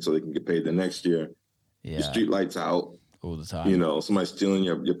again so they can get paid the next year. Yeah. Your street lights out all the time. You know, somebody stealing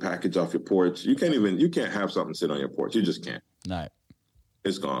your package off your porch. You can't have something sit on your porch. You just can't. No,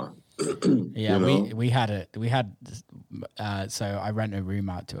 it's gone. Yeah, we had so I rent a room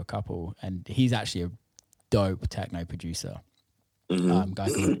out to a couple, and he's actually a dope techno producer. Guy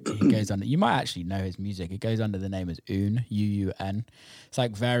called, he goes under. You might actually know his music. It goes under the name as Uun, UUN. It's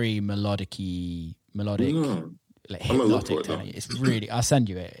like very melodic, like hypnotic. It's really. I'll send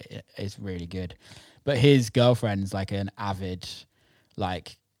you it. It's really good. But his girlfriend's like an avid,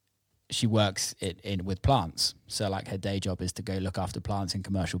 like she works in with plants. So like her day job is to go look after plants in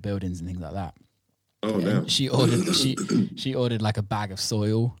commercial buildings and things like that. Oh damn! She ordered like a bag of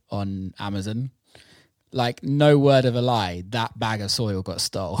soil on Amazon. Like, no word of a lie, that bag of soil got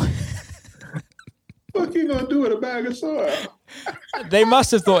stolen. What you gonna do with a bag of soil? They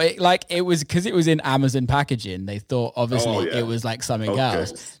must have thought it was because it was in Amazon packaging. They thought obviously it was like something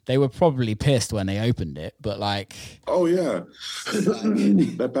else. They were probably pissed when they opened it, but like, oh yeah,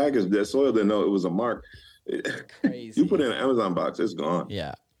 that package, that soil, didn't know it was a mark. Crazy. You put it in an Amazon box, it's gone.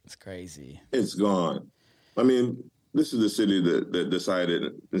 Yeah, it's crazy. It's gone. I mean, this is the city that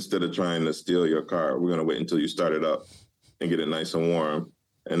decided instead of trying to steal your car, we're going to wait until you start it up and get it nice and warm.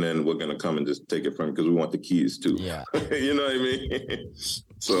 And then we're going to come and just take it from you because we want the keys too. Yeah. You know what I mean?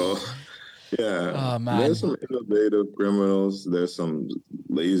 So, yeah. Oh, man. There's some innovative criminals. There's some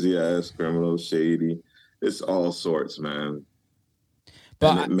lazy ass criminals, shady. It's all sorts, man.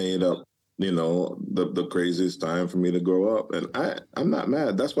 But and it made up, you know, the craziest time for me to grow up. And I'm not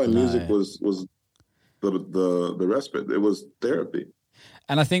mad. That's why music was the respite. It was therapy.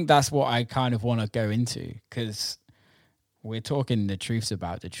 And I think that's what I kind of want to go into, because we're talking the truths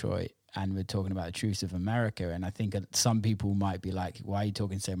about Detroit and we're talking about the truths of America. And I think some people might be like, why are you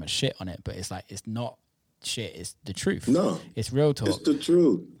talking so much shit on it? But it's like, it's not shit. It's the truth. No. It's real talk. It's the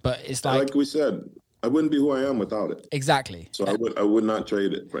truth. But it's like we said, I wouldn't be who I am without it. Exactly. So I would not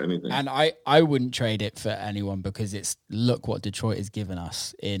trade it for anything. And I wouldn't trade it for anyone, because look what Detroit has given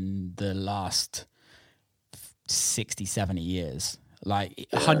us in the last 60, 70 years, like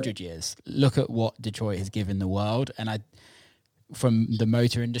 100 years. Look at what Detroit has given the world. And from the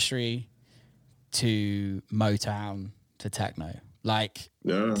motor industry to Motown to techno, like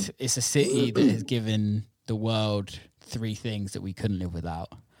it's a city that has given the world three things that we couldn't live without.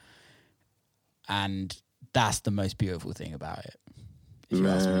 And that's the most beautiful thing about it,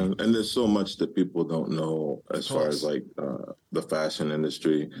 Man, and there's so much that people don't know as far as like the fashion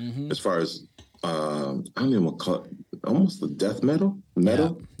industry, as far as I don't even want to call it almost the death metal.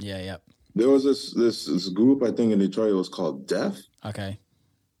 Yeah. There was this group, I think in Detroit, it was called Death. Okay.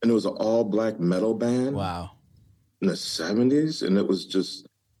 And it was an all black metal band. Wow. In the 70s, and it was just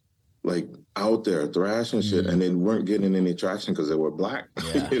like out there thrashing shit, and they weren't getting any traction because they were black.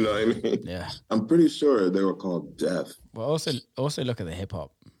 Yeah. You know what I mean? Yeah. I'm pretty sure they were called Death. Well, also look at the hip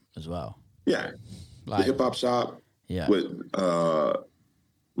hop as well. Yeah. Like, the hip hop shop with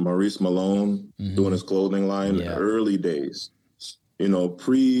Maurice Malone doing his clothing line in the early days. You know,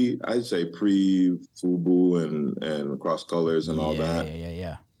 I'd say pre FUBU and Cross Colors and all that.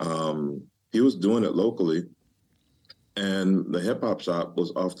 Yeah. He was doing it locally. And the hip hop shop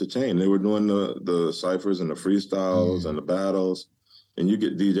was off the chain. They were doing the ciphers and the freestyles and the battles. And you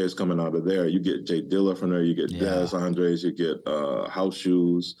get DJs coming out of there. You get Jay Dilla from there. You get Des Andres. You get House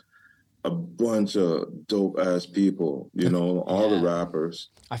Shoes. A bunch of dope ass people. You know, all the rappers.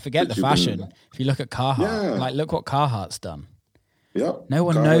 I forget the fashion. If you look at Carhartt, like look what Carhartt's done. Yep. No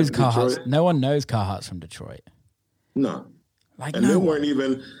one knows Carhartt. No one knows Carhartt's from Detroit. No. Like and they weren't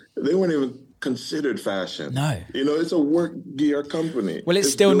even considered fashion. No. You know, it's a work gear company. Well, it's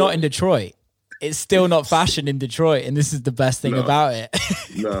still not in Detroit. It's still not fashion in Detroit, and this is the best thing about it.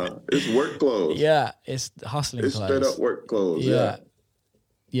 No, it's work clothes. Yeah, it's hustling it's clothes. It's straight up work clothes. Yeah.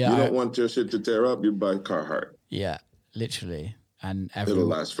 You don't want your shit to tear up, you buy Carhartt. Yeah, literally. And it'll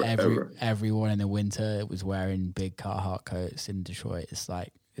last forever. Everyone in the winter was wearing big Carhartt coats in Detroit. It's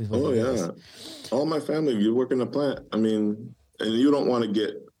like, all my family, you work in a plant. I mean, and you don't want to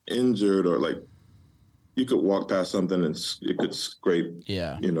get injured or like, you could walk past something and it could scrape.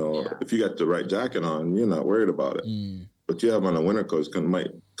 Yeah. You know, if you got the right jacket on, you're not worried about it. But you have on a winter coat, it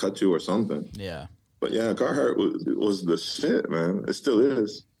might cut you or something. Yeah. But yeah, Carhartt was the shit, man. It still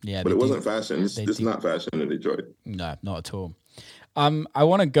is. Yeah. But it wasn't fashion. It's not fashion in Detroit. No, not at all. I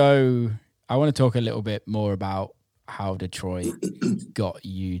want to talk a little bit more about how Detroit got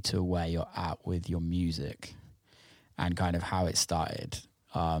you to where you're at with your music and kind of how it started.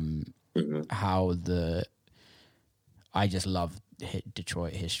 I just love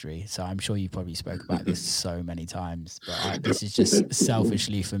Detroit history, so I'm sure you probably spoke about this so many times, but this is just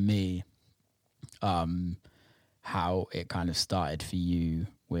selfishly for me, how it kind of started for you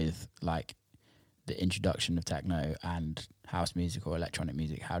with like the introduction of techno and house music or electronic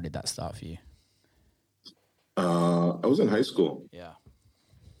music. How did that start for you? I was in high school. Yeah.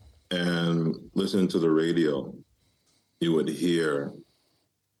 And listening to the radio, you would hear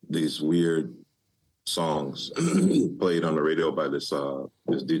these weird songs played on the radio by this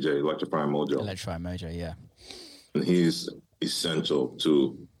DJ, Electrifying Mojo. Electrifying Mojo, yeah. And he's essential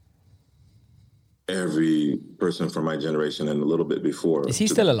to every person from my generation and a little bit before. Is he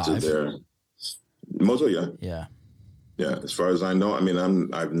still alive? Mojo, yeah. Yeah. Yeah, as far as I know, I mean,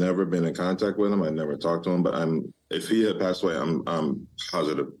 I've never been in contact with him. I never talked to him, but if he had passed away, I'm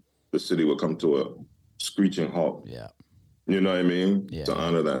positive the city would come to a screeching halt. Yeah. You know what I mean? Yeah. To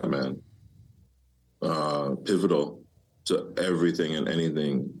honor that man. Pivotal to everything and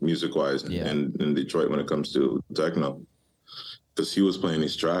anything music-wise in Detroit when it comes to techno. Because he was playing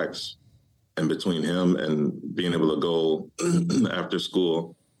these tracks, and between him and being able to go after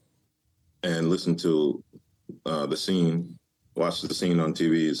school and listen to the scene, watch the scene on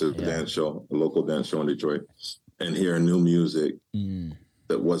TV. It's a dance show, a local dance show in Detroit, and hear new music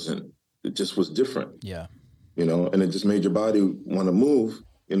that it just was different. Yeah. You know, and it just made your body want to move.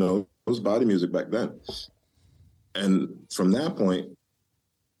 You know, it was body music back then. And from that point,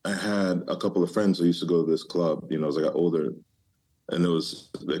 I had a couple of friends who used to go to this club, you know, as I got older, and it was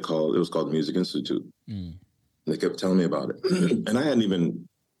called Music Institute. They kept telling me about it. And I hadn't even,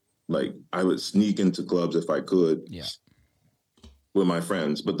 I would sneak into clubs if I could with my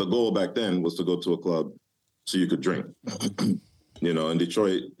friends. But the goal back then was to go to a club so you could drink. You know, in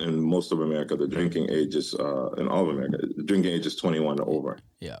Detroit and most of America, the drinking age is, in all of America, the drinking age is 21 or over.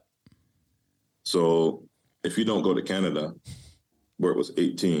 Yeah. So if you don't go to Canada, where it was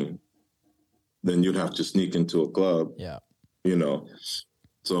 18, then you'd have to sneak into a club. Yeah. You know,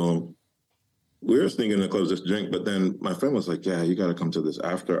 so we were sneaking in the clubs to drink, but then my friend was like, yeah, you got to come to this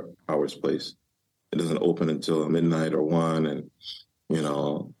after hours place. It doesn't open until midnight or 1. And, you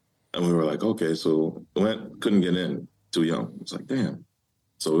know, and we were like, okay, so couldn't get in, too young. It's like, damn.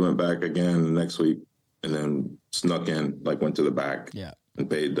 So we went back again the next week and then snuck in, went to the back and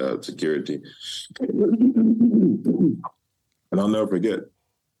paid security. And I'll never forget,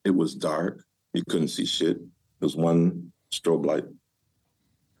 it was dark. You couldn't see shit. There was one strobe light. And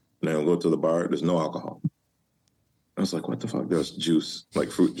then we'll go to the bar. There's no alcohol. I was like, what the fuck? There's juice, like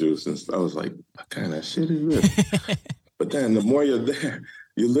fruit juice. And I was like, what kind of shit is this? But then the more you're there,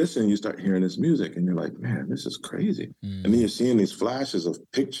 you listen, you start hearing this music, and you're like, man, this is crazy. And then you're seeing these flashes of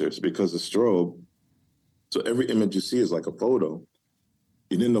pictures because of strobe. So every image you see is like a photo.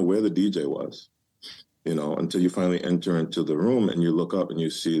 You didn't know where the DJ was, you know, until you finally enter into the room and you look up and you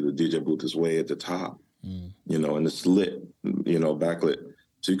see the DJ booth is way at the top, you know, and it's lit, you know, backlit.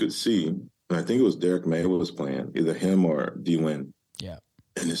 So you could see, and I think it was Derek May was playing, either him or D-Win. Yeah.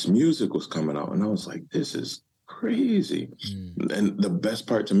 And this music was coming out, and I was like, this is crazy. And the best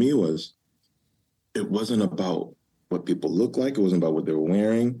part to me was it wasn't about what people look like. It wasn't about what they were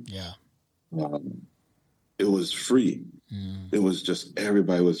wearing. Yeah. It was free. It was just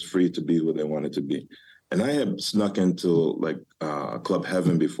everybody was free to be what they wanted to be. And I had snuck into like Club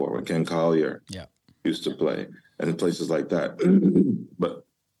Heaven before when Ken Collier used to play and places like that. But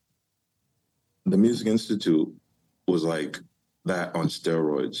the Music Institute was like that on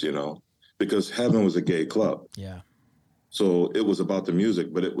steroids, you know, because Heaven was a gay club. Yeah. So it was about the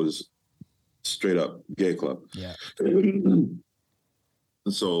music, but it was straight up gay club. Yeah.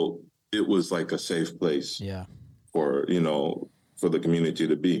 So it was like a safe place. Yeah. For, you know, for the community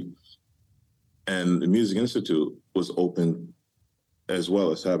to be. And the Music Institute was open as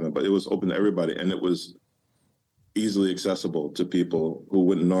well as Heaven, but it was open to everybody, and it was easily accessible to people who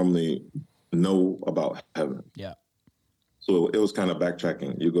wouldn't normally know about Heaven. Yeah. So it was kind of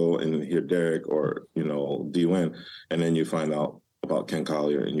backtracking. You go and hear Derek or, you know, D-Win, and then you find out about Ken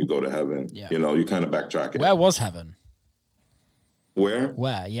Collier and you go to Heaven. Yeah. You know, you kind of backtrack it. Where was Heaven? Where?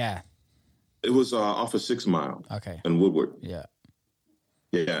 Yeah. It was off of 6 Mile. Okay. In Woodward. Yeah.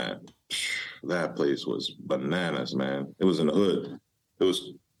 Yeah. That place was bananas, man. It was in the hood. It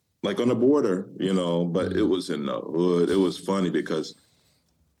was like on the border, you know, but it was in the hood. It was funny because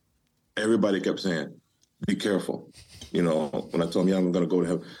everybody kept saying, be careful. You know, when I told them, I'm going to go to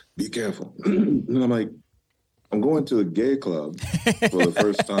Heaven, be careful. And I'm like, I'm going to a gay club for the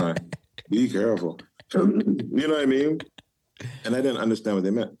first time. Be careful. You know what I mean? And I didn't understand what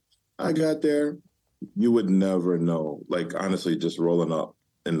they meant. I got there, you would never know. Like, honestly, just rolling up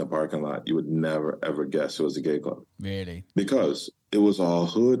in the parking lot, you would never, ever guess it was a gay club. Really? Because it was all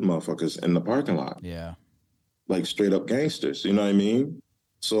hood motherfuckers in the parking lot. Yeah. Like, straight up gangsters, you know what I mean?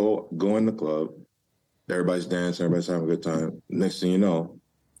 So, go in the club, everybody's dancing, everybody's having a good time. Next thing you know,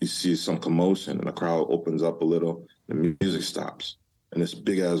 you see some commotion, and the crowd opens up a little, the music stops, and this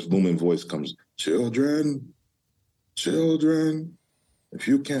big-ass booming voice comes, children, if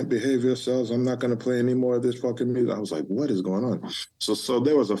you can't behave yourselves, I'm not going to play any more of this fucking music. I was like, what is going on? So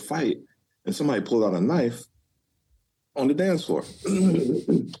there was a fight, and somebody pulled out a knife on the dance floor.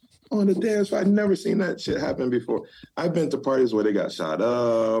 On the dance floor. I'd never seen that shit happen before. I've been to parties where they got shot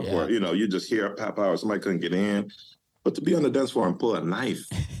up, or, you know, you just hear a pop out, or somebody couldn't get in. But to be on the dance floor and pull a knife,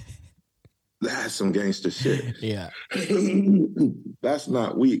 that's some gangster shit. Yeah. That's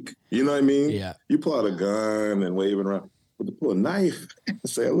not weak. You know what I mean? Yeah. You pull out a gun and wave it around. But to pull a knife and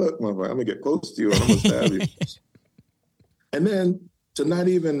say, look, motherfucker, I'm going to get close to you and I'm going to stab you. And then to not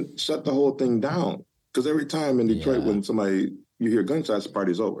even shut the whole thing down. Because every time in Detroit when you hear gunshots, the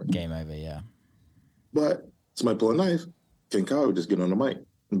party's over. Game over, yeah. But somebody pull a knife, Ken Collier would just get on the mic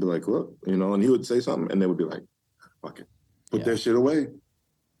and be like, look, you know, and he would say something and they would be like, fuck it. Put that shit away.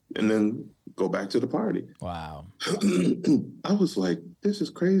 And then go back to the party. Wow. I was like, this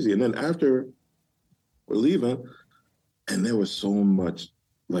is crazy. And then after we're leaving, and there was so much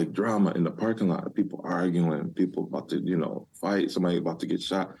like drama in the parking lot, people arguing, people about to, you know, fight, somebody about to get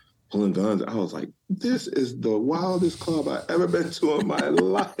shot, pulling guns. I was like, this is the wildest club I've ever been to in my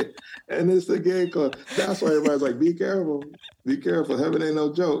life. And it's a gay club. That's why everybody's like, be careful. Heaven ain't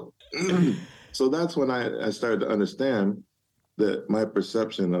no joke. So that's when I started to understand that my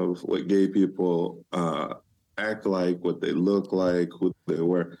perception of what gay people act like, what they look like, who they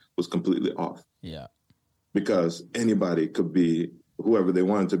were, was completely off. Yeah. Because anybody could be whoever they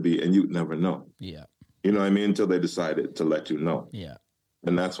wanted to be, and you'd never know. Yeah. You know what I mean? Until they decided to let you know. Yeah.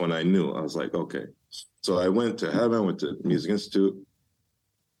 And that's when I knew. I was like, okay. So I went to Heaven, went to Music Institute,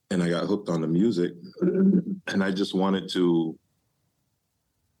 and I got hooked on the music. And I just wanted to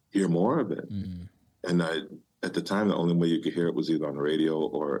hear more of it. Mm. And at the time, the only way you could hear it was either on the radio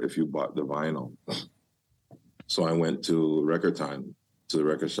or if you bought the vinyl. So I went to Record Time, to the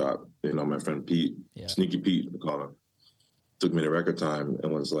record shop. You know, my friend Pete, Sneaky Pete, we call him, took me to Record Time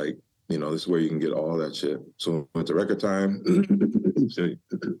and was like, you know, this is where you can get all that shit. So I went to Record Time.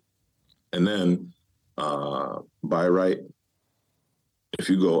 And then by right, if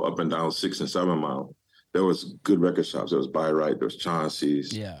you go up and down 6 and 7 Mile, there was good record shops. There was By Right, there was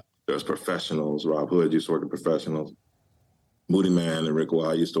Chauncey's. Yeah. There was Professionals. Rob Hood used to work at Professionals. Moody Man and Rick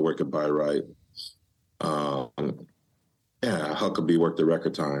Wild used to work at By Right. Huckabee worked at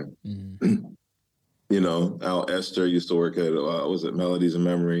Record Time. Al Esther used to work at, was it Melodies and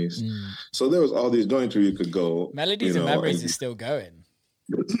Memories? So there was all these joints where you could go. Melodies and Memories is still going.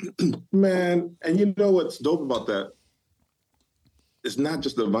 Man, and you know what's dope about that? It's not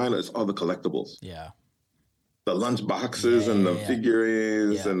just the vinyl, it's all the collectibles. Yeah. The lunch boxes and the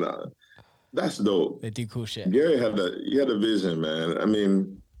figurines and that's dope. They do cool shit. Gary had a vision, man. I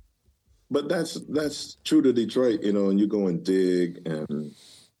mean, but that's true to Detroit, and you go and dig. And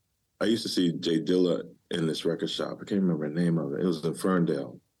I used to see Jay Dilla in this record shop. I can't remember the name of it. It was in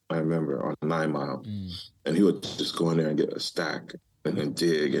Ferndale, I remember, on 9 Mile. And he would just go in there and get a stack and then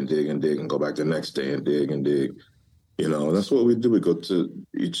dig and dig and dig and go back the next day and dig and dig. That's what we do. We go to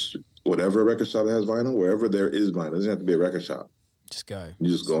whatever record shop that has vinyl, wherever there is vinyl. It doesn't have to be a record shop. Just go.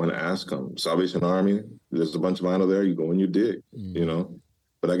 You just go and ask them. Salvation Army, there's a bunch of vinyl there. You go and you dig,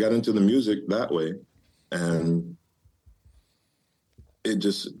 But I got into the music that way, and it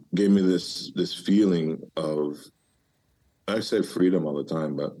just gave me this feeling of, I say freedom all the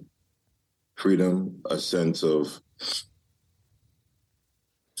time, but freedom, a sense of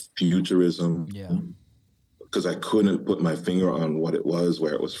futurism. Yeah. Because I couldn't put my finger on what it was,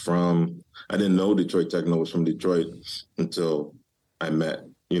 where it was from. I didn't know Detroit techno was from Detroit until I met,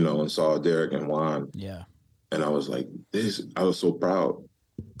 and saw Derek and Juan. Yeah. And I was like, I was so proud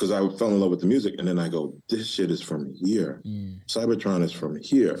because I fell in love with the music. And then I go, this shit is from here. Cybertron is from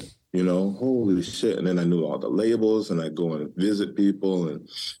here, holy shit. And then I knew all the labels, and I go and visit people. And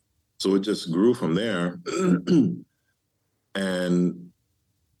so it just grew from there. And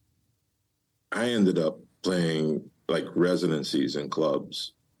I ended up playing like residencies in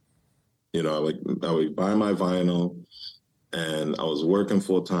clubs. I would buy my vinyl, and I was working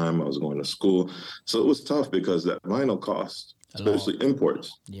full time. I was going to school. So it was tough because that vinyl cost, especially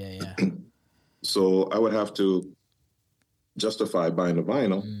imports. Yeah. So I would have to justify buying the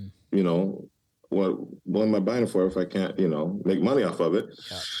vinyl. What am I buying it for if I can't, make money off of it?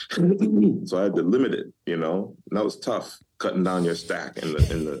 Yeah. So I had to limit it, and that was tough, cutting down your stack in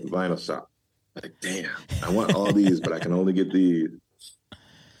the vinyl shop. Like, damn, I want all these, but I can only get these.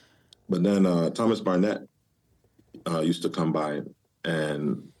 But then Thomas Barnett used to come by,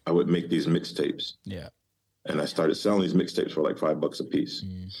 and I would make these mixtapes. Yeah. And I started selling these mixtapes for like $5 a piece.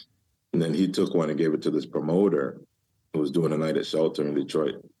 And then he took one and gave it to this promoter who was doing a night at Shelter in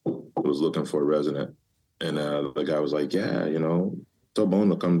Detroit, who was looking for a resident. And the guy was like, yeah, tell Bone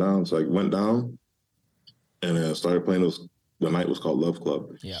to come down. So I went down and started playing those. The night was called Love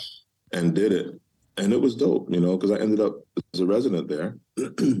Club. Yeah. And did it. And it was dope, because I ended up as a resident there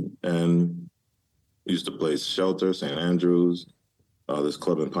and used to play Shelter, St. Andrews, this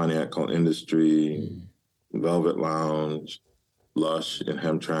club in Pontiac called Industry, Velvet Lounge, Lush in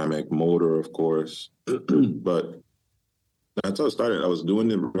Hamtramck, Motor, of course. But that's how it started. I was doing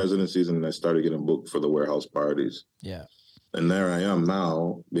the residencies, and I started getting booked for the warehouse parties. Yeah. And there I am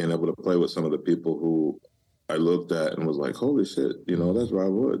now, being able to play with some of the people who I looked at and was like, holy shit, that's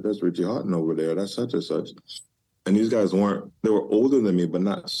Rob Wood, that's Richie Houghton over there, that's such and such. And these guys they were older than me, but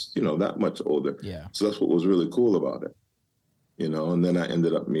not, that much older. Yeah. So that's what was really cool about it, and then I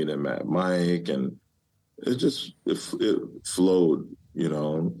ended up meeting Matt Mike, and it flowed,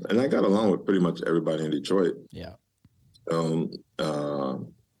 and I got along with pretty much everybody in Detroit. Yeah. There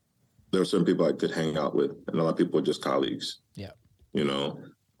were some people I could hang out with, and a lot of people were just colleagues. Yeah.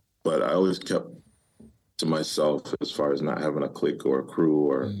 But I always kept to myself as far as not having a clique or a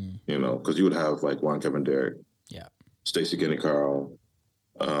crew or, because you would have like Juan Kevin Derek, Stacey Kenny Carl,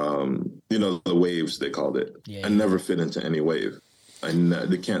 the waves, they called it. Yeah, I never fit into any wave.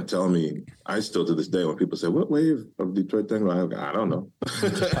 They can't tell me. I still to this day, when people say, what wave of Detroit thing? I don't know.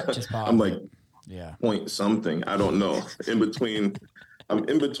 I'm like, point something. I don't know. I'm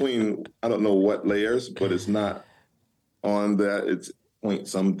in between, I don't know what layers, but it's not on that. It's point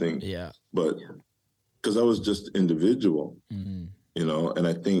something. Yeah. But because I was just individual, and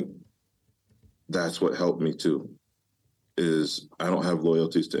I think that's what helped me too, is I don't have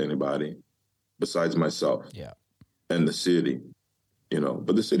loyalties to anybody besides myself and the city,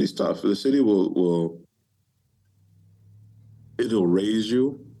 but the city's tough. The city it'll raise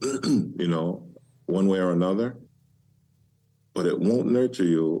you, one way or another, but it won't nurture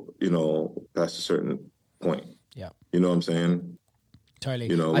you, past a certain point. Yeah. You know what I'm saying?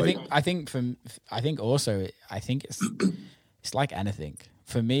 Totally. I think it's like anything.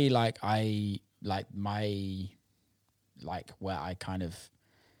 For me, where I kind of,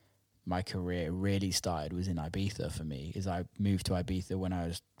 my career really started was in Ibiza for me, is I moved to Ibiza when I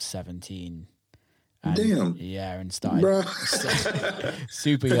was 17. And, Damn. Yeah, and started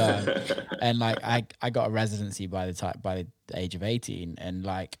super young. And like I got a residency by the age of 18, and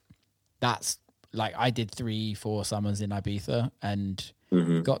like that's like I did 3-4 summers in Ibiza, and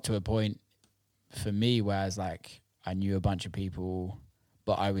got to a point for me where I was like, I knew a bunch of people,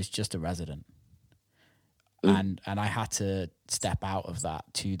 but I was just a resident. And I had to step out of that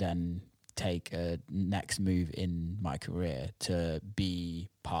to then take a next move in my career to be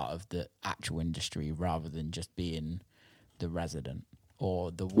part of the actual industry rather than just being the resident or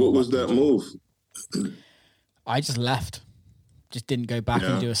the. What was that move? I just left, just didn't go back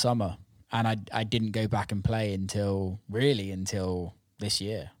and do a summer, and I didn't go back and play until this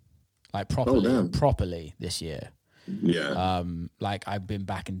year, like properly this year. Yeah. Like I've been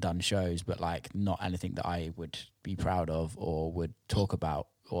back and done shows, but like not anything that I would be proud of or would talk about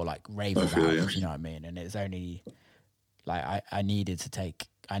or like rave about, you know what I mean? And it's only like I needed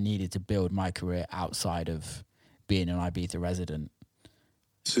to build my career outside of being an Ibiza resident.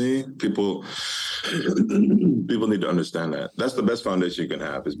 See, people need to understand that. That's the best foundation you can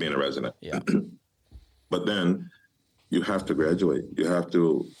have, is being a resident. Yeah. But then you have to graduate. You have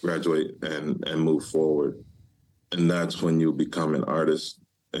to graduate and move forward. And that's when you become an artist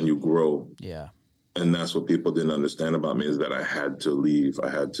and you grow. Yeah. And that's what people didn't understand about me, is that I had to leave. I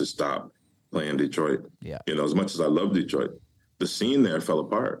had to stop playing Detroit. Yeah. You know, as much as I love Detroit, the scene there fell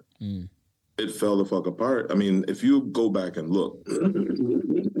apart. It fell the fuck apart. I mean, if you go back and look,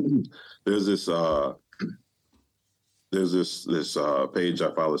 there's this page,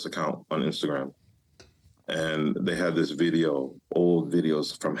 I follow this account on Instagram, and they had this video, old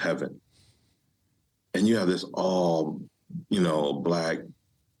videos from heaven. And you have this all, you know, black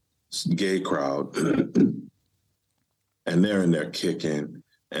gay crowd, and they're in there kicking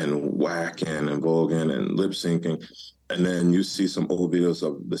and whacking and voguing and lip syncing. And then you see some old videos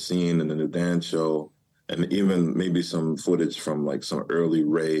of the scene and the new dance show, and even maybe some footage from like some early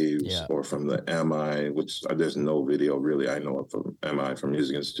raves or from the MI, which there's no video really I know of from MI, from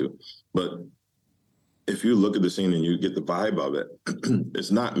Music Institute. But if you look at the scene and you get the vibe of it,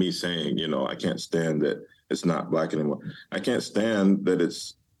 it's not me saying, you know, I can't stand that it's not black anymore. I can't stand that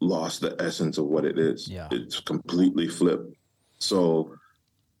it's lost the essence of what it is. Yeah. It's completely flipped. So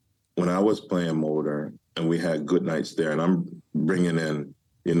when I was playing Motor and we had good nights there, and I'm bringing in,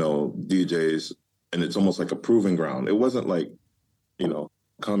 you know, DJs, and it's almost like a proving ground. It wasn't like, you know,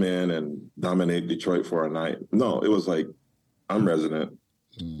 come in and dominate Detroit for a night. No, it was like, I'm resident.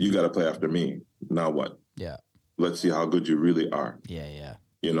 You got to play after me. Now what? Yeah. Let's see how good you really are. Yeah.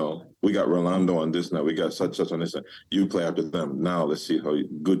 You know, we got Rolando on this night. We got such on this night. You play after them. Now let's see how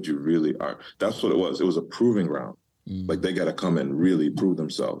good you really are. That's what it was. It was a proving ground. Like they got to come and really prove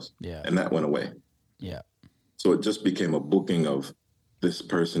themselves. Yeah. And that went away. Yeah. So it just became a booking of, this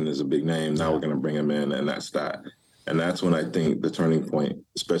person is a big name. Now we're going to bring him in, and that's that. And that's when I think the turning point,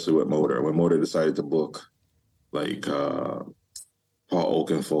 especially with Motor, when Motor decided to book like Paul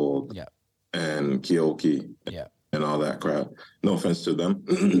Oakenfold and Keoki and all that crap. No offense to them,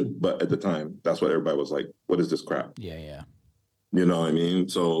 but at the time, that's what everybody was like, what is this crap? Yeah. You know what I mean?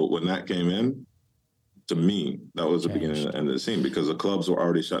 So when that came in, to me, that was the beginning and the scene, because the clubs were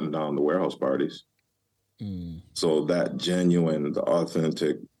already shutting down the warehouse parties. So that genuine, the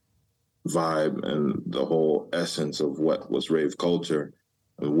authentic vibe and the whole essence of what was rave culture,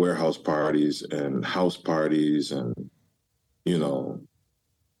 and warehouse parties and house parties, and, you know,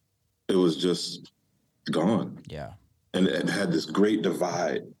 it was just gone. Yeah. And it had this great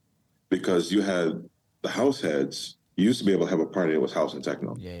divide, because you had the house heads. You used to be able to have a party that was house and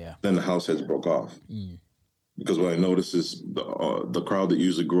techno. Yeah. Then the house heads broke off. Because what I noticed is the crowd that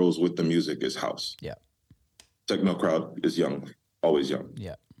usually grows with the music is house. Yeah. Techno crowd is young, always young.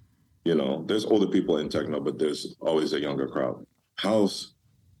 Yeah. You know, there's older people in techno, but there's always a younger crowd. House,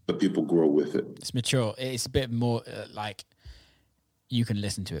 the people grow with it. It's mature. It's a bit more like you can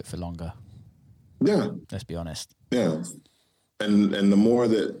listen to it for longer. Yeah. Let's be honest. Yeah. And the more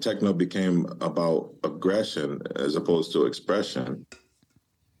that techno became about aggression as opposed to expression,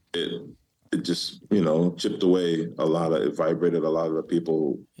 it just, you know, chipped away it vibrated a lot of the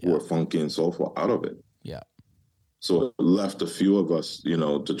people who were funky and soulful out of it. Yeah. So it left a few of us, you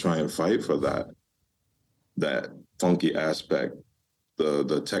know, to try and fight for that funky aspect,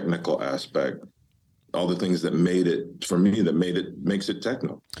 the technical aspect, all the things that made it, for me, makes it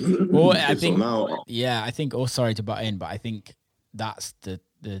techno. Well, I think, so now, I think, sorry to butt in, but I think that's the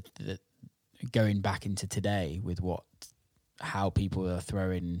going back into today with how people are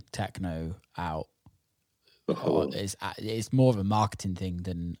throwing techno out. It's more of a marketing thing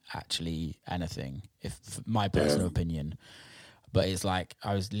than actually anything, if my personal opinion. But it's like,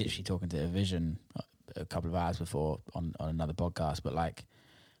 I was literally talking to a Vision a couple of hours before on another podcast, but like,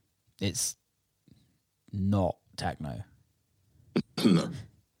 it's not techno.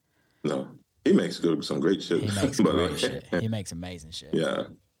 No. He makes some great shit. He makes great shit. He makes amazing shit. Yeah.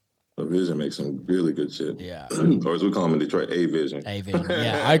 Vision makes some really good shit. Yeah. Or as we call him in Detroit, A-Vision. A-Vision.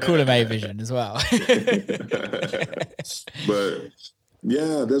 Yeah, I call him A-Vision as well. But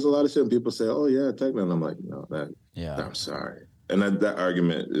yeah, there's a lot of shit. People say, "Oh yeah, techno," and I'm like, "No, I'm sorry." And that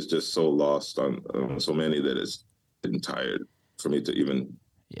argument is just so lost on so many that it's been tired for me to even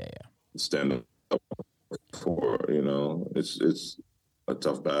stand up for. It's a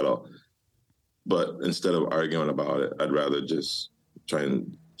tough battle. But instead of arguing about it, I'd rather just try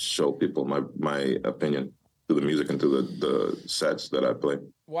and show people my opinion through the music and through the sets that I play.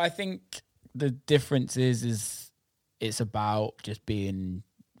 Well, I think the difference is it's about just being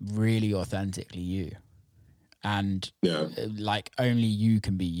really authentically you. And like only you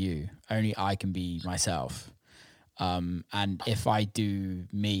can be you. Only I can be myself. And if I do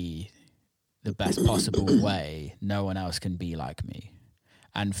me the best possible way, no one else can be like me.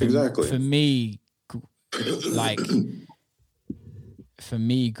 And for me, like, for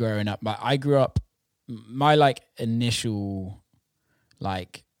me growing up, I grew up, my like initial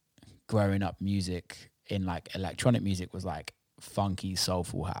like growing up music in like electronic music was like funky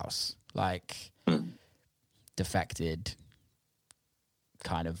soulful house, like Defected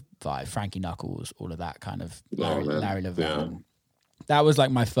kind of vibe, Frankie Knuckles, all of that kind of Larry Levan. Yeah. That was like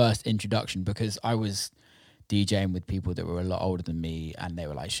my first introduction because I was DJing with people that were a lot older than me and they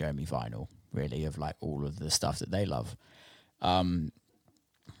were like showing me vinyl really of like all of the stuff that they love.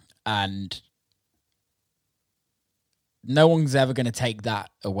 And no one's ever going to take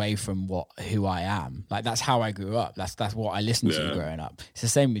that away from who I am. Like that's how I grew up. That's what I listened to growing up. It's the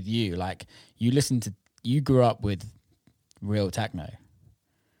same with you. Like you grew up with real techno.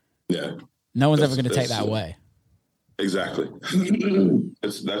 Yeah. No one's ever going to take that away. Exactly.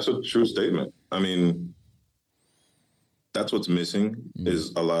 That's a true statement. I mean, that's what's missing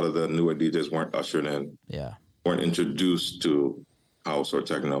is a lot of the newer DJs weren't ushered in. Yeah. Weren't introduced to house or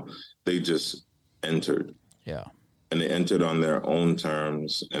techno. They just entered. Yeah. And they entered on their own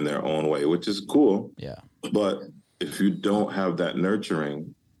terms and their own way, which is cool. Yeah. But if you don't have that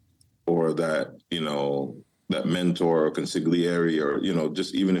nurturing or that, that mentor or consigliere or,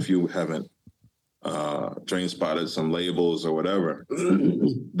 just even if you haven't train spotted some labels or whatever,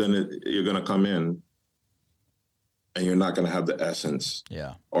 then you're going to come in and you're not going to have the essence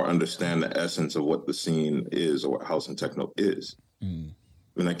or understand the essence of what the scene is or what house and techno is. I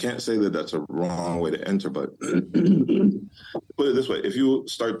mean, I can't say that that's a wrong way to enter, but put it this way. If you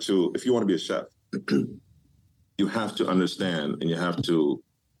want to be a chef, you have to understand and you have to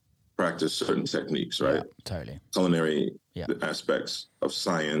practice certain techniques, right? Yeah, totally. Culinary aspects of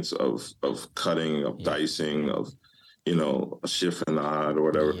science, of cutting, of dicing, of, a chiffonade or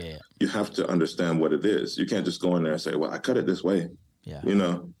whatever. Yeah. You have to understand what it is. You can't just go in there and say, well, I cut it this way. Yeah.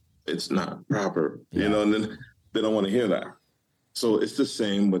 It's not proper, and then they don't want to hear that. So it's the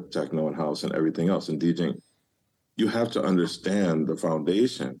same with techno and house and everything else in DJing. You have to understand the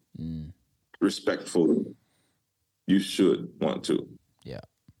foundation respectfully. You should want to. Yeah.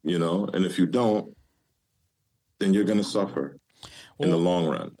 And if you don't, then you're going to suffer in the long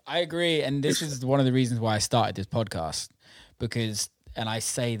run. I agree. And this is one of the reasons why I started this podcast because, and I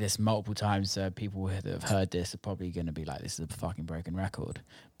say this multiple times, so people that have heard this are probably going to be like, this is a fucking broken record.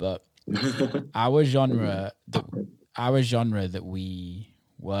 But our genre that we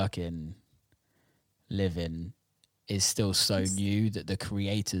work in, live in, is still so new that the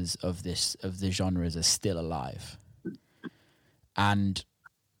creators of the genres are still alive. And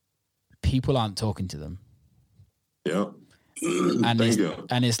people aren't talking to them. Yeah. And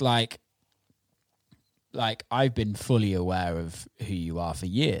it's like I've been fully aware of who you are for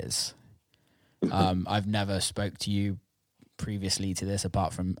years. I've never spoke to you previously to this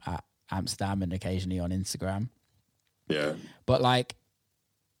apart from at Amsterdam and occasionally on Instagram. Yeah. But like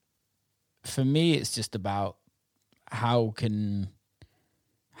for me it's just about how can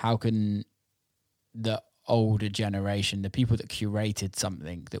the older generation, the people that curated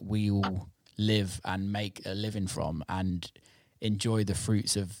something that we all live and make a living from and enjoy the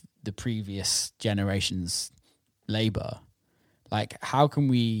fruits of the previous generation's labor, like how can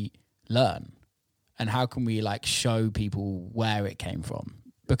we learn and how can we like show people where it came from?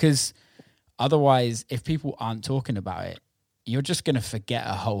 Because otherwise, if people aren't talking about it, you're just going to forget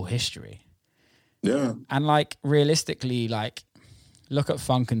a whole history. Yeah. And like realistically, like look at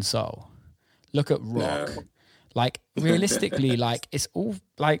funk and soul, look at rock, like realistically, like it's all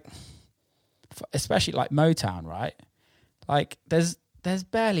like, especially like Motown, right? Like there's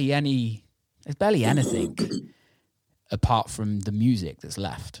barely any There's barely anything apart from the music that's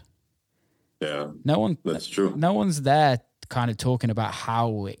left. Yeah, That's true. No one's there kind of talking about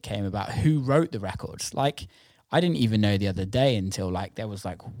how it came about, who wrote the records. Like, I didn't even know the other day until like there was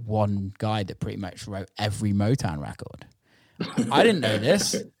like one guy that pretty much wrote every Motown record. I didn't know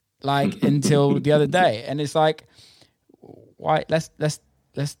this like until the other day, and it's like, why? Let's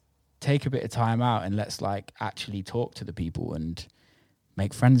take a bit of time out and let's like actually talk to the people and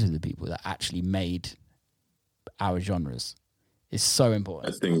make friends with the people that actually made our genres. It's so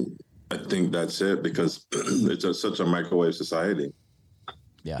important. I think that's it, because it's such a microwave society.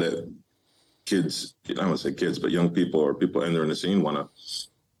 Yeah. That kids, I don't want to say kids, but young people or people entering the scene want to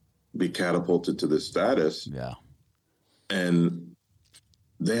be catapulted to this status. Yeah. And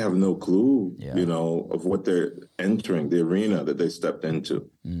they have no clue, you know, of what they're entering, the arena that they stepped into.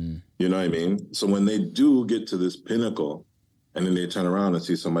 You know what I mean? So when they do get to this pinnacle, and then they turn around and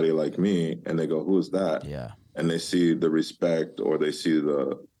see somebody like me, and they go, "Who is that?" Yeah. And they see the respect, or they see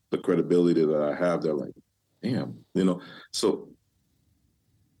the credibility that I have. They're like, "Damn," you know. So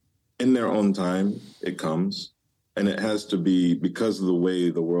in their own time, it comes, and it has to be, because of the way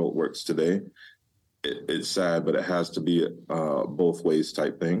the world works today. It's sad, but it has to be both ways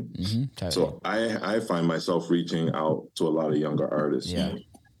type thing. Mm-hmm, totally. So I find myself reaching out to a lot of younger artists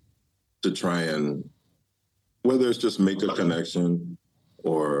to try and, whether it's just make a connection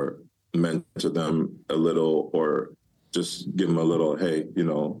or mentor them a little, or just give them a little, hey, you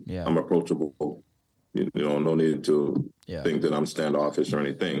know, I'm approachable. You know, no need to think that I'm standoffish or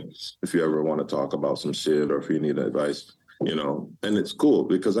anything. If you ever want to talk about some shit, or if you need advice, you know, and it's cool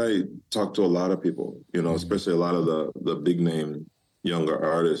because I talk to a lot of people, you know, especially a lot of the big name younger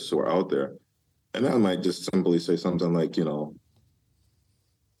artists who are out there. And I might just simply say something like, you know,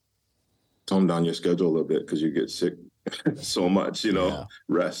 tone down your schedule a little bit because you get sick so much, you know,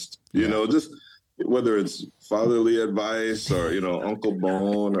 rest, you know, just whether it's fatherly advice or, you know, Uncle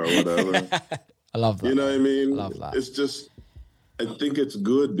Bone or whatever. I love that. You know what I mean? I love that. It's just, I think it's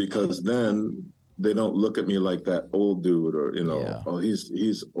good because then they don't look at me like that old dude, or, you know, oh,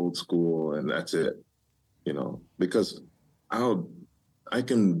 he's old school and that's it, you know, because I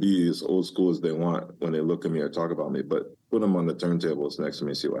can be as old school as they want when they look at me or talk about me, but put them on the turntables next to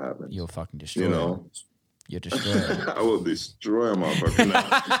me and see what happens. You'll fucking destroy you know? You'll destroy them. I will destroy them,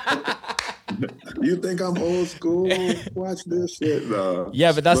 motherfucker. You think I'm old school? Watch this shit. No.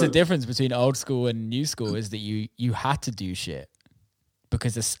 Yeah, but that's the difference between old school and new school, is that you had to do shit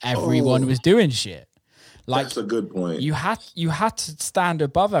because everyone was doing shit. Like, that's a good point. You had to stand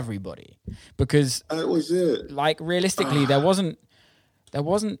above everybody because that was it. Like, realistically, there wasn't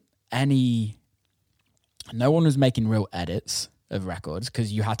any. No one was making real edits of records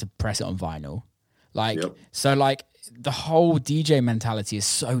because you had to press it on vinyl. Like, so like the whole DJ mentality is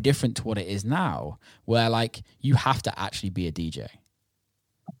so different to what it is now, where like you have to actually be a DJ.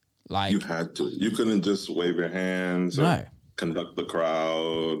 Like, you had to. You couldn't just wave your hands or conduct the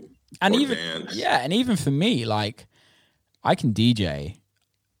crowd. And or even dance. and even for me, like, I can DJ,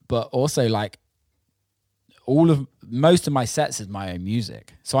 but also like most of my sets is my own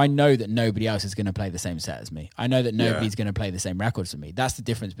music. So I know that nobody else is going to play the same set as me. I know that nobody's going to play the same records as me. That's the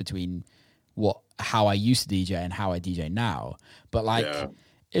difference between how I used to DJ and how I DJ now. But like,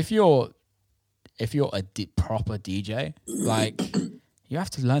 if you're a proper DJ, like, you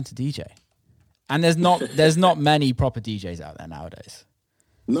have to learn to DJ. And there's not many proper DJs out there nowadays.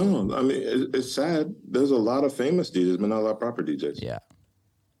 No, I mean, it's sad. There's a lot of famous DJs, but not a lot of proper DJs. Yeah.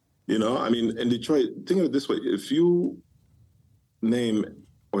 You know, I mean, in Detroit, think of it this way. If you name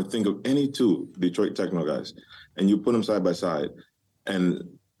or think of any two Detroit techno guys and you put them side by side and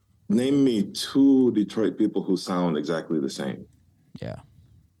name me two Detroit people who sound exactly the same. Yeah.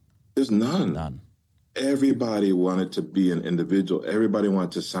 There's none. None. Everybody wanted to be an individual. Everybody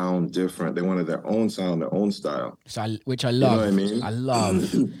wanted to sound different. They wanted their own sound, their own style. Which I love. You know what I mean? I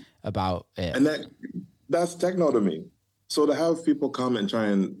love about it. And that's techno to me. So to have people come and try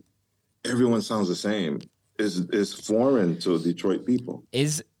and everyone sounds the same is foreign to Detroit people.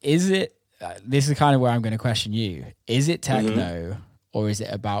 Is it? This is kind of where I'm going to question you. Is it techno or is it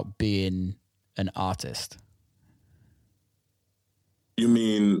about being an artist? You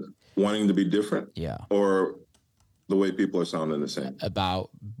mean wanting to be different? Yeah. Or the way people are sounding the same?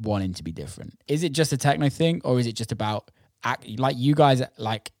 About wanting to be different. Is it just a techno thing or is it just about like you guys,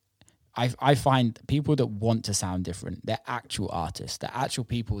 like, I find people that want to sound different, they're actual artists, they're actual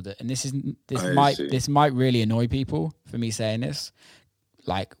people that, and this might really annoy people for me saying this.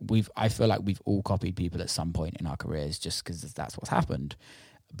 Like, I feel like we've all copied people at some point in our careers just because that's what's happened.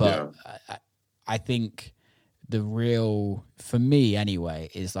 But I think the real, for me anyway,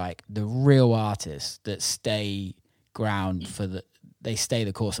 is like the real artists that stay ground they stay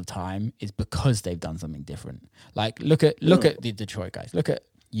the course of time is because they've done something different. Like look at the Detroit guys. Look at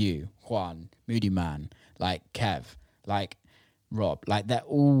you, Juan, Moody Man, like Kev, like Rob. Like they're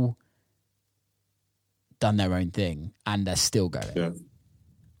all done their own thing and they're still going. Yeah.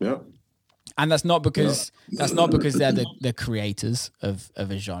 Yeah. And that's not because they're the creators of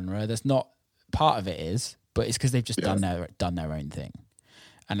a genre. That's not part of it is, but it's because they've just done their own thing.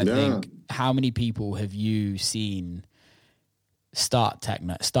 And I think, how many people have you seen start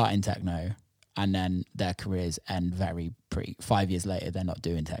in techno, and then their careers end 5 years later, they're not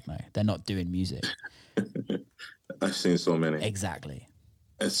doing techno. They're not doing music. I've seen so many. Exactly.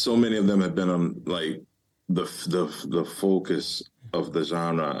 And so many of them have been on like the focus of the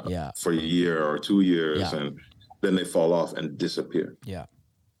genre for a year or 2 years, and then they fall off and disappear. Yeah.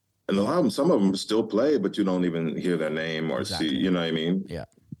 And some of them still play, but you don't even hear their name or see, you know what I mean? Yeah.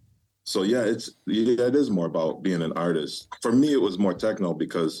 So it is more about being an artist. For me, it was more techno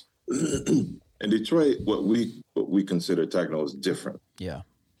because in Detroit, what we consider techno is different. Yeah.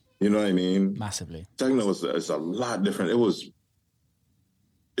 You know what I mean? Massively. Techno is a lot different.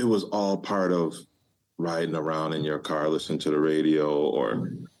 It was all part of riding around in your car, listening to the radio,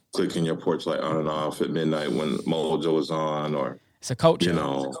 or clicking your porch light on and off at midnight when Mojo was on, or it's a culture. You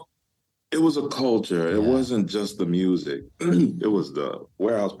know, it was a culture. Yeah. It wasn't just the music. It was the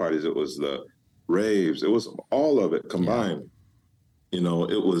warehouse parties. It was the raves. It was all of it combined. Yeah. You know,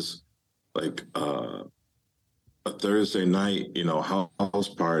 it was like a Thursday night, you know, house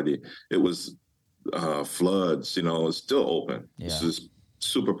party. It was Floods, you know, it's still open. Yeah. This is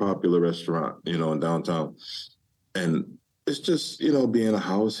super popular restaurant, you know, in downtown. And it's just, you know, being a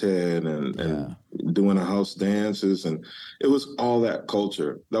house head and doing the house dances. And it was all that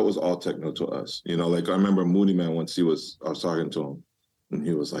culture. That was all techno to us. You know, like I remember Moody Man once I was talking to him and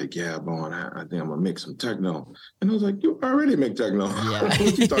he was like, yeah, Bowen, I think I'm going to make some techno. And I was like, you already make techno. Yeah.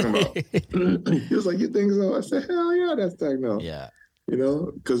 What you talking about? He was like, you think so? I said, hell yeah, that's techno. Yeah. You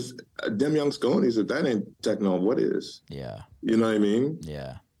know, because them young sconies, if that ain't techno, what is? Yeah. You know what I mean?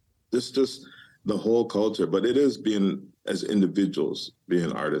 Yeah. It's just the whole culture. But it is being, as individuals,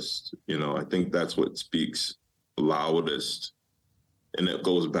 being artists, you know, I think that's what speaks loudest. And it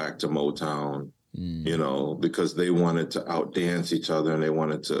goes back to Motown, you know, because they wanted to outdance each other and they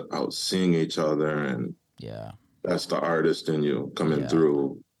wanted to outsing each other. And that's the artist in you coming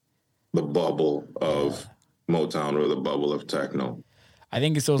through the bubble of Motown or the bubble of techno. I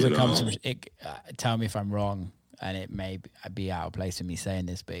think it's also comes from, tell me if I'm wrong, and it may be out of place in me saying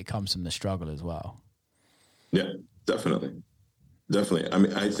this, but it comes from the struggle as well. Yeah, definitely. Definitely. I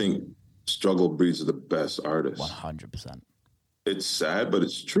mean, I think struggle breeds the best artists. 100%. It's sad, but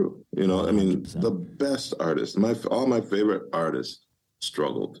it's true. You know, 100%. I mean, the best artists, all my favorite artists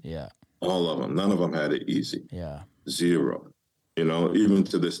struggled. Yeah. All of them. None of them had it easy. Yeah. Zero. You know, even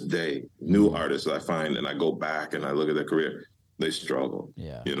to this day, new artists I find and I go back and I look at their career, they struggle.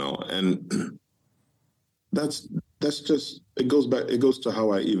 Yeah. You know, and that's just, it goes to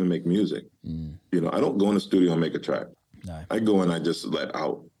how I even make music. You know, I don't go in the studio and make a track. No. I go and I just let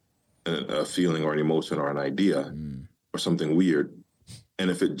out a feeling or an emotion or an idea or something weird.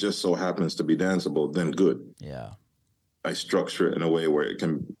 And if it just so happens to be danceable, then good. Yeah. I structure it in a way where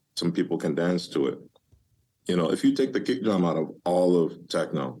some people can dance to it. You know, if you take the kick drum out of all of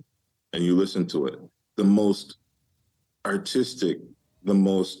techno and you listen to it, the most artistic, the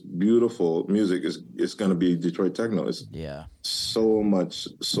most beautiful music is going to be Detroit techno. It's so much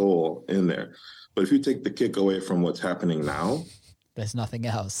soul in there. But if you take the kick away from what's happening now, there's nothing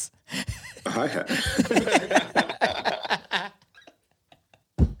else. I had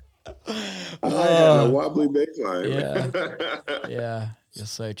a wobbly bass line. Yeah, you're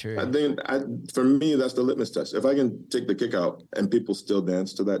so true. I think for me, that's the litmus test. If I can take the kick out and people still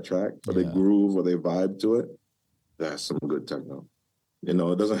dance to that track, or they groove or they vibe to it, that's some good techno. You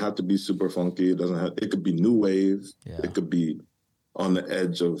know, it doesn't have to be super funky. It could be new wave. Yeah. It could be on the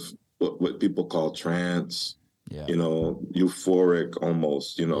edge of what people call trance. Yeah. You know, euphoric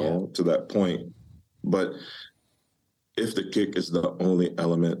almost, you know, to that point. But if the kick is the only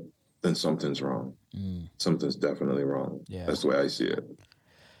element, then something's wrong. Something's definitely wrong. Yeah. That's the way I see it.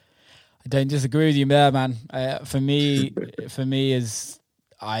 I don't disagree with you there, man. For me, as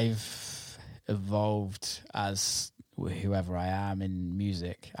I've evolved as whoever I am in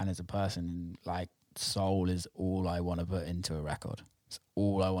music and as a person, like soul is all I want to put into a record. It's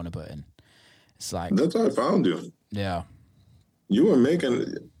all I want to put in. It's like that's how I found you. Yeah.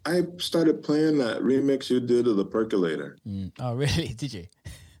 I started playing that remix you did of The Percolator. Oh, really? Did you?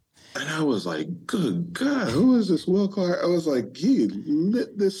 And I was like, good God, who is this Will Clark? I was like, he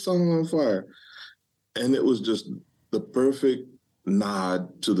lit this song on fire. And it was just the perfect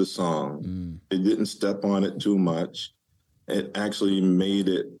nod to the song. It didn't step on it too much. It actually made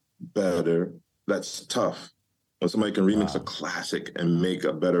it better. That's tough. When somebody can remix a classic and make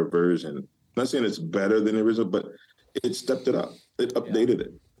a better version. I'm not saying it's better than the original, but it stepped it up. It updated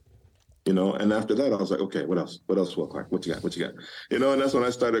it. You know, and after that, I was like, okay, what else? What else, Will Clark? What you got? What you got? You know, and that's when I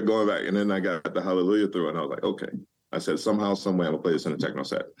started going back. And then I got the Hallelujah through, and I was like, okay. I said, somehow, some way, I'm going to play this in a techno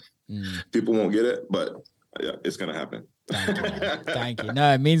set. People won't get it, but yeah, it's going to happen. Thank you. Thank you.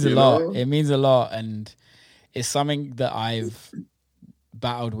 No, it means a lot. It means a lot. And it's something that I've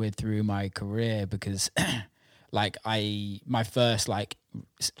battled with through my career because like my first like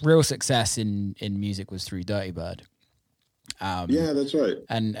real success in music was through Dirty Bird. Yeah, that's right.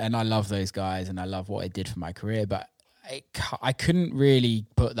 And I love those guys and I love what it did for my career, but I couldn't really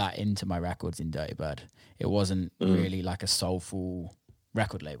put that into my records in Dirty Bird. It wasn't really like a soulful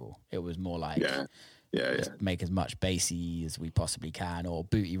record label. It was more like make as much bassy as we possibly can, or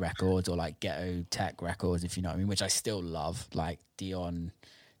booty records, or like ghetto tech records, if you know what I mean, which I still love, like Dion,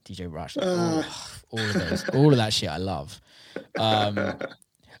 DJ Rush, all of that shit I love.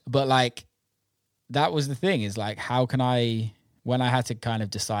 But like, that was the thing, is like, how can I, when I had to kind of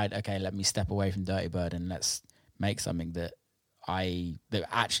decide, okay, let me step away from Dirty Bird and let's make something that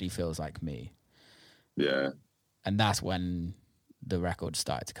actually feels like me. Yeah. And that's when the records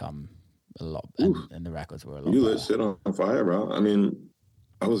started to come a lot, and the records were a lot You better. lit shit on fire, bro. I mean,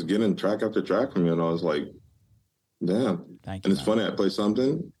 I was getting track after track from you, and I was like, damn. Thank you. And it's funny, I play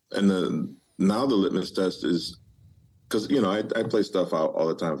something, and now the litmus test is, because, you know, I play stuff out all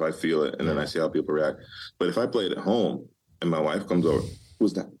the time if I feel it, and then I see how people react. But if I play it at home and my wife comes over,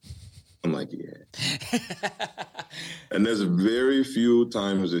 who's that? I'm like, yeah. And there's very few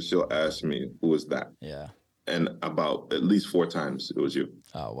times that she'll ask me, who is that? Yeah. And about at least 4 times it was you.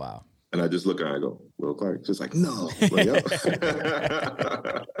 Oh, wow. And I just look at her and I go, Will Clark. She's like, no. Like, yep.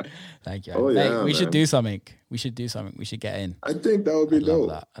 Thank you. Oh, yeah, we should man. do something. We should get in. I think that would be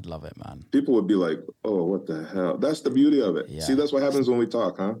dope. I'd love it, man. People would be like, oh, what the hell? That's the beauty of it. Yeah. See, that's what happens when we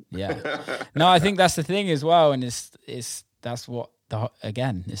talk, huh? Yeah. No, I think that's the thing as well. And that's what,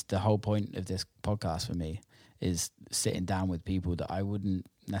 it's the whole point of this podcast for me, is sitting down with people that I wouldn't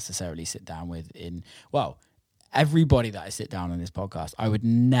necessarily sit down with everybody that I sit down on this podcast, I would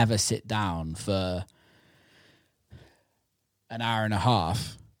never sit down for an hour and a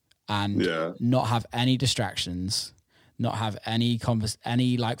half and not have any distractions, not have any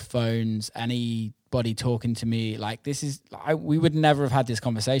like phones, anybody talking to me. Like, we would never have had this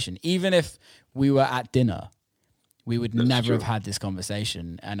conversation. Even if we were at dinner, we would never have had this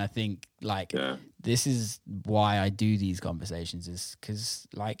conversation. And I think like this is why I do these conversations, is because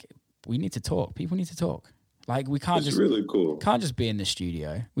like we need to talk. People need to talk. Like, we can't can't just be in the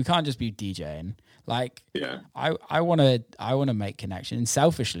studio. We can't just be DJing. Like, I want to make connections.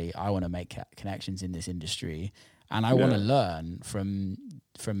 Selfishly, I want to make connections in this industry, and I want to learn from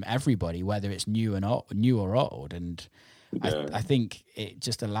everybody, whether it's new or old. And I think it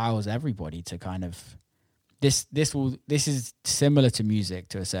just allows everybody to kind of this is similar to music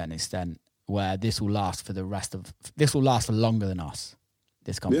to a certain extent, where this will last for longer than us.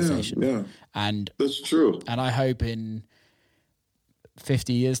 This conversation. Yeah. And that's true. And I hope in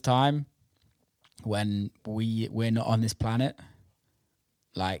 50 years' time, when we're not on this planet,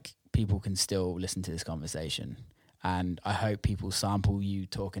 like, people can still listen to this conversation. And I hope people sample you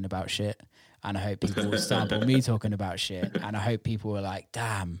talking about shit. And I hope people sample me talking about shit. And I hope people are like,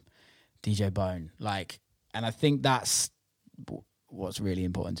 damn, DJ Bone. Like, and I think that's what's really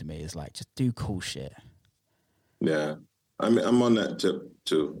important to me, is like, just do cool shit. Yeah. I mean, I'm on that tip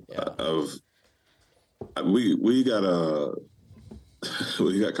too.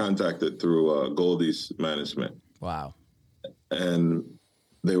 We got contacted through Goldie's management. Wow. And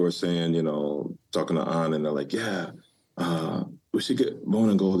they were saying, you know, talking to An, and they're like, we should get Bone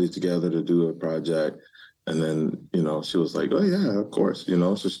and Goldie together to do a project. And then, you know, she was like, oh yeah, of course, you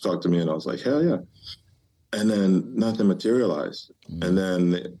know. So she talked to me, and I was like, hell yeah. And then nothing materialized. And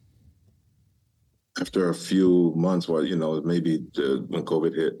then after a few months, you know, maybe when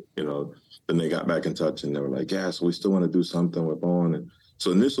COVID hit, you know, then they got back in touch, and they were like, yeah, so we still want to do something with Bone. And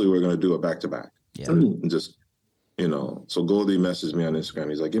so initially we were going to do a back-to-back. Yeah. And just, you know, so Goldie messaged me on Instagram.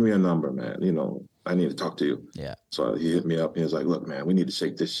 He's like, give me a number, man. You know, I need to talk to you. Yeah. So he hit me up. He was like, look, man, we need to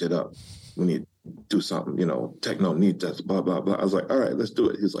shake this shit up. We need to do something, you know, techno needs that, blah, blah, blah. I was like, all right, let's do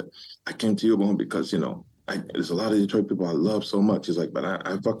it. He's like, I came to you, Bone, because, you know, there's a lot of Detroit people I love so much. He's like, but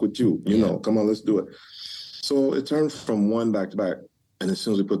I fuck with you, you know, come on, let's do it. So it turned from one back-to-back And as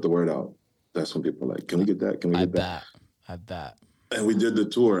soon as we put the word out, that's when people are like, can we get that? Can we get that? I bet. And we did the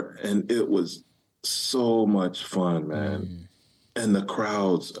tour, and it was so much fun, man. And the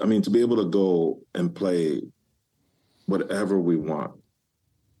crowds, I mean, to be able to go and play whatever we want,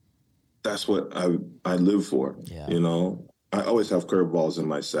 that's what I live for, you know? I always have curveballs in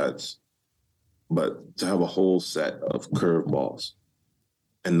my sets, but to have a whole set of curveballs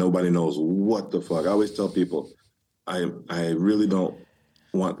and nobody knows what the fuck. I always tell people, I really don't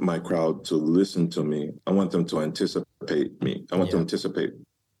want my crowd to listen to me. I want them to anticipate me. I want them to anticipate,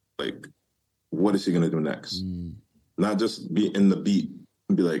 like, what is he going to do next? Not just be in the beat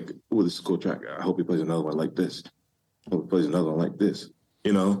and be like, oh, this is a cool track. I hope he plays another one like this. I hope he plays another one like this.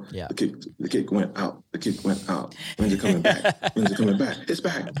 You know, the kick went out. The kick went out. When's it coming back? When's it coming back? It's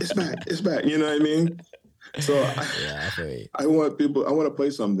back. It's back. It's back. You know what I mean? So I want to play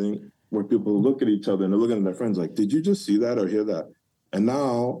something where people look at each other and they're looking at their friends like, did you just see that or hear that? And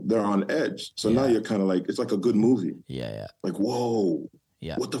now they're on edge. So now you're kind of like, it's like a good movie. Yeah. Like, whoa.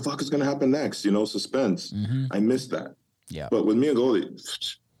 Yeah. What the fuck is going to happen next? You know, suspense. I missed that. Yeah. But with me and Goldie,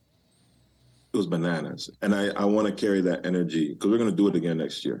 it was bananas. And I want to carry that energy because we're going to do it again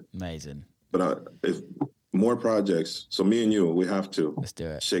next year. Amazing. But if more projects, so me and you, we have to. Let's do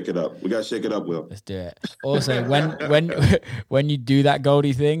it. Shake it up. We got to shake it up, Will. Let's do it. Also, when you do that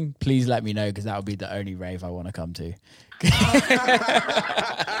Goldie thing, please let me know because that will be the only rave I want to come to.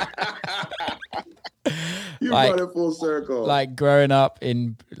 You brought it full circle. Like growing up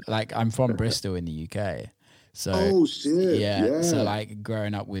I'm from Bristol in the UK. So oh shit. Yeah. So like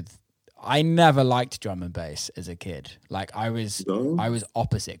growing up with, I never liked drum and bass as a kid. Like I was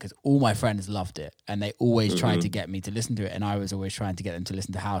opposite because all my friends loved it and they always tried to get me to listen to it, and I was always trying to get them to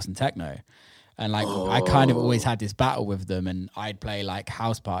listen to house and techno. And like I kind of always had this battle with them, and I'd play like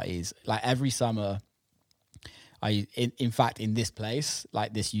house parties like every summer. In fact, in this place,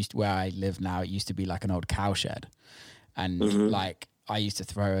 like where I live now, it used to be like an old cow shed. And like, I used to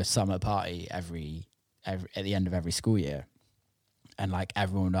throw a summer party every at the end of every school year. And like,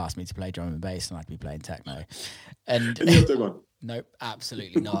 everyone would ask me to play drum and bass and I'd be playing techno. And nope,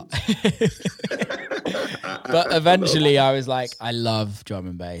 absolutely not. But eventually I was like, I love drum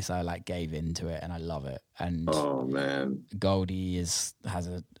and bass. I like gave into it and I love it. And oh man, Goldie has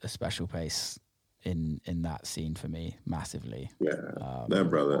a special place in that scene for me massively. Yeah, that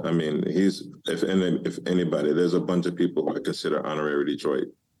brother. I mean, he's if anybody, there's a bunch of people who I consider honorary Detroit,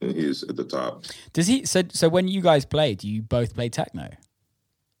 and he's at the top. Does he? So when you guys play, do you both play techno?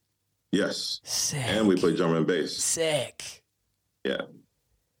 Yes. Sick. And we play drum and bass. Sick. Yeah.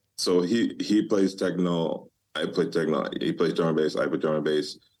 So he plays techno. I play techno. He plays drum and bass. I play drum and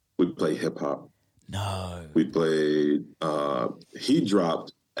bass. We play hip hop. No. We played. He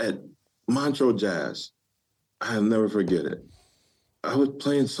dropped at Montreux Jazz. I'll never forget it. I was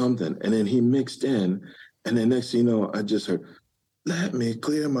playing something, and then he mixed in, and then next thing you know, I just heard, "Let me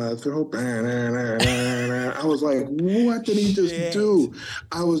clear my throat." I was like, what did he just do?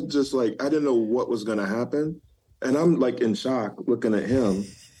 I was just like, I didn't know what was going to happen. And I'm like in shock looking at him.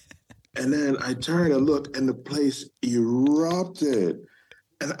 And then I turn and look, and the place erupted.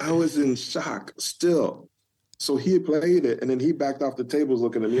 And I was in shock still. So he played it, and then he backed off the tables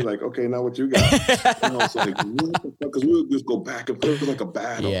looking at me like, okay, now what you got? And I was like, what the fuck? Because we would just go back and forth. It was like a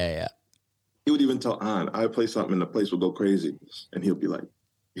battle. Yeah. He would even tell Ann, I'd play something and the place would go crazy. And he'll be like,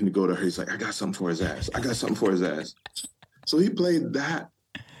 he'd go to her, he's like, I got something for his ass. So he played that,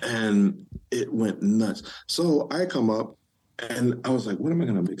 and it went nuts. So I come up, and I was like, what am I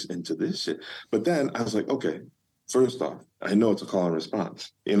going to mix into this shit? But then I was like, okay, first off, I know it's a call and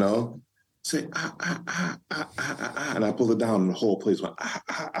response, you know? Say, and I pulled it down, and the whole place went,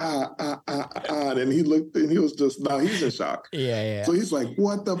 and he looked, and he was just, now he's in shock. Yeah. So he's like,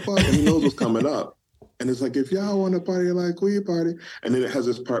 what the fuck? And he knows what's coming up. And it's like, if y'all want to party like we party. And then it has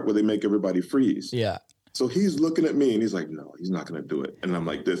this part where they make everybody freeze. Yeah. So he's looking at me, and he's like, no, he's not going to do it. And I'm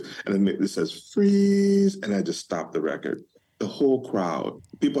like this. And then it says, freeze. And I just stopped the record. The whole crowd,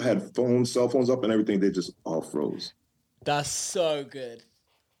 people had cell phones up and everything. They just all froze. That's so good.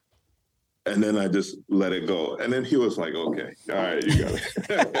 And then I just let it go. And then he was like, okay, all right, you got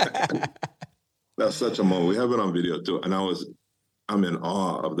it. That's such a moment. We have it on video too. And I'm in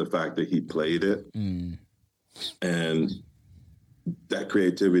awe of the fact that he played it. And that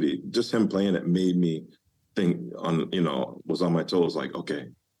creativity, just him playing it made me think was on my toes, like, okay,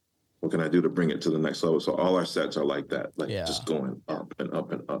 what can I do to bring it to the next level? So all our sets are like that, just going up and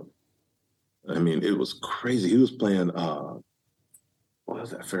up and up. I mean, it was crazy. He was playing, what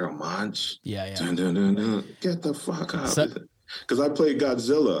was that, Pharoah Monch? Yeah. Dun, dun, dun, dun. Get the fuck out. Because I played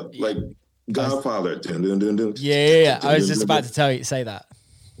Godzilla, like Godfather. Dun, dun, dun, dun, Yeah. dun, I was dun, just dun, about to say that.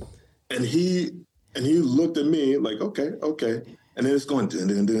 And he looked at me like, okay. And then it's going dun,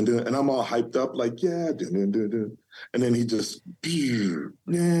 dun, dun, dun, and I'm all hyped up like, yeah, dun, dun, dun, dun. And then he just, dun,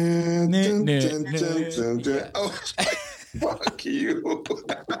 dun, dun, dun, dun, dun. I was like, fuck you.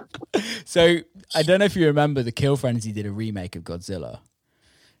 So I don't know if you remember the Kill Frenzy did a remake of Godzilla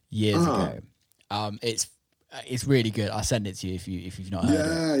years ago. It's really good. I'll send it to you if you've not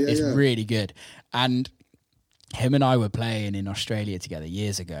heard it. It's really good. And him and I were playing in Australia together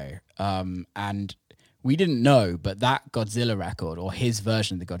years ago. And we didn't know, but that Godzilla record, or his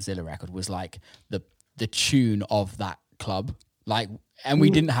version of the Godzilla record, was like the tune of that club. Like, and we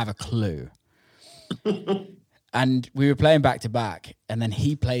didn't have a clue. And we were playing back to back, and then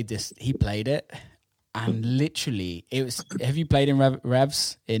he played it, and literally it was. Have you played in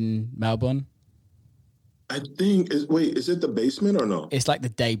Revs in Melbourne? I think is it the basement or no? It's like the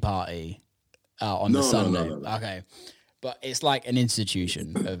day party on the Sunday. No. Okay. But it's like an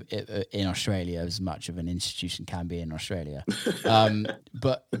institution in Australia, as much of an institution can be in Australia.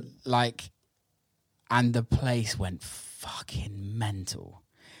 But like, and the place went fucking mental.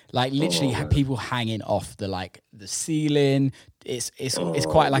 Like literally had people hanging off the ceiling. It's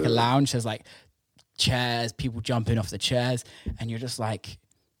quite like a lounge. There's like chairs, people jumping off the chairs, and you're just like,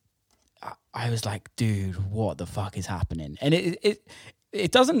 I was like, dude, what the fuck is happening? And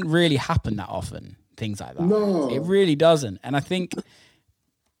it doesn't really happen that often. Things like that. No. It really doesn't. And I think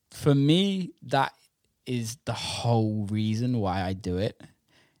for me, that is the whole reason why I do it,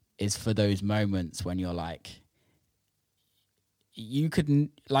 is for those moments when you're like, you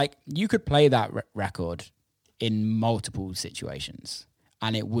could play that record in multiple situations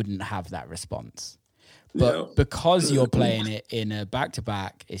and it wouldn't have that response. But because you're playing it in a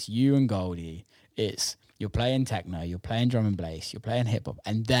back-to-back, it's you and Goldie, you're playing techno, you're playing drum and bass, you're playing hip hop,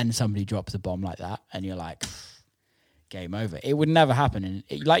 and then somebody drops a bomb like that, and you're like, game over. It would never happen.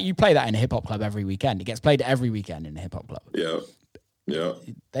 Like you play that in a hip hop club every weekend. It gets played every weekend in a hip hop club. Yeah.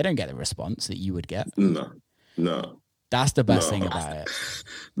 They don't get the response that you would get. No. That's the best thing about it.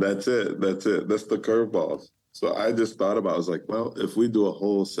 That's it. That's the curveballs. So I just thought about, I was like, well, if we do a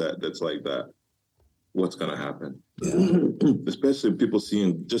whole set that's like that, what's going to happen? Yeah. Especially people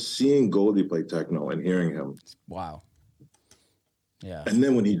seeing Goldie play techno and hearing him. Wow. Yeah. And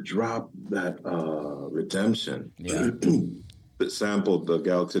then when he dropped that Redemption, that sampled the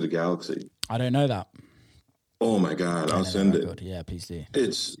Galaxy to Galaxy. I don't know that. Oh my God, I'll send it. Yeah, please do.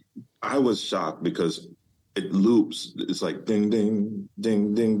 I was shocked because it loops. It's like ding, ding,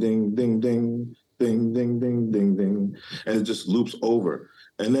 ding, ding, ding, ding, ding, ding, ding, ding, ding, ding. And it just loops over.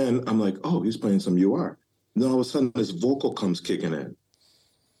 And then I'm like, oh, he's playing some UR. And then all of a sudden, this vocal comes kicking in.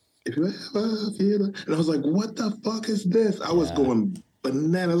 If you ever feel it. And I was like, what the fuck is this? I was going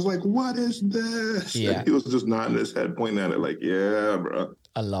bananas. I was like, what is this? Yeah. And he was just nodding his head, pointing at it like, yeah, bro.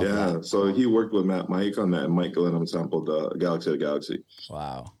 I love that. So he worked with Mike on that, and Mike Gillingham sampled the Galaxy to Galaxy.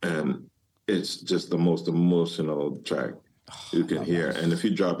 Wow. And it's just the most emotional track you can hear. And if you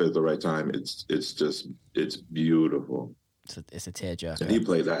drop it at the right time, it's beautiful. It's a tearjerker. And he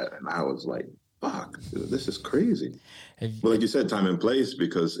played that, and I was like, fuck, dude, this is crazy. But like you said, time and place,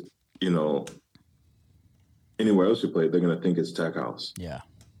 because, anywhere else you play, they're going to think it's tech house. Yeah.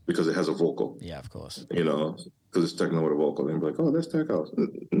 Because it has a vocal. Yeah, of course. Because it's techno with a vocal. And be like, oh, that's tech house.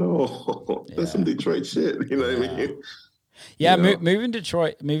 No, that's some Detroit shit. You know what I mean? Yeah, moving to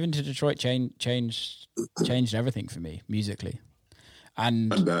Detroit changed everything for me musically.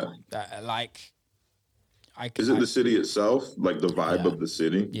 And I bet. Is it the city itself? Like the vibe of the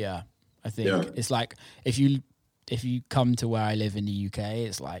city? Yeah. I think it's like if you come to where I live in the UK,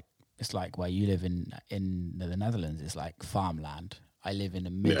 it's like where you live in the Netherlands. It's like farmland. I live in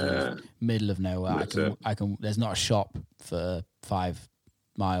the middle of nowhere. I can. There's not a shop for 5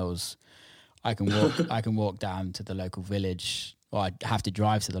 miles. I can walk down to the local village, or I have to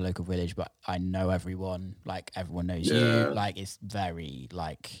drive to the local village, but I know everyone. Like everyone knows you. Like it's very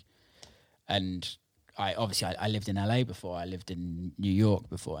like, and I lived in LA before. I lived in New York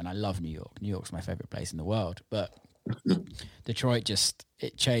before, and I love New York. New York's my favorite place in the world. But Detroit it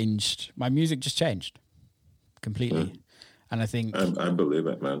changed. My music just changed completely. And I think I believe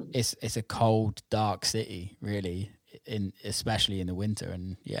it, man. It's a cold, dark city, really, especially in the winter.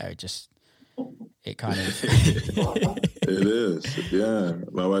 And it kind of it is. Yeah,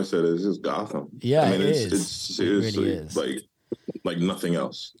 my wife said it's just Gotham. Yeah, I mean, it is. It's seriously it really is. like nothing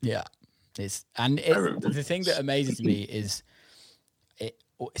else. Yeah, the thing that amazes me is it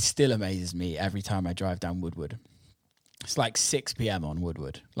still amazes me every time I drive down Woodward. It's like 6 p.m. on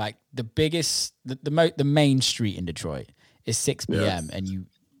Woodward. Like the biggest, the main street in Detroit is 6 p.m. and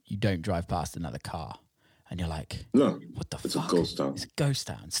you don't drive past another car, and you're like, no, what the it's fuck? a ghost town. It's a ghost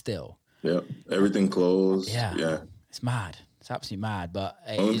town still. Yeah, everything closed. Yeah. It's mad. It's absolutely mad. But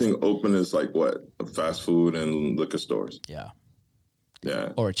only thing open is like what? Fast food and liquor stores. Yeah.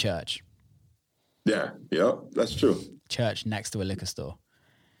 Yeah. Or a church. Yeah. Yep. That's true. Church next to a liquor store.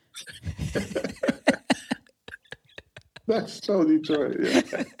 That's so Detroit.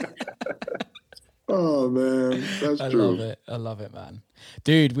 Yeah. Oh man, that's true. I love it, man.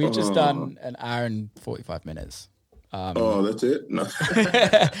 Dude, we've just done an hour and 45 minutes. That's it? No.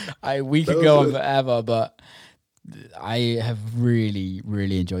 We could go on forever, but I have really,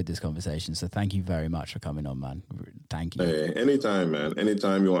 really enjoyed this conversation. So thank you very much for coming on, man. Thank you. Hey, anytime, man.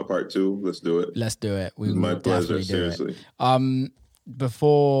 Anytime you want part 2, let's do it. Let's do it. My pleasure, seriously.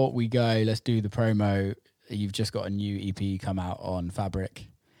 Before we go, let's do the promo. You've just got a new EP come out on Fabric.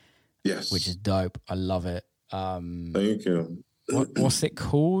 Yes. Which is dope. I love it. Thank you. What's it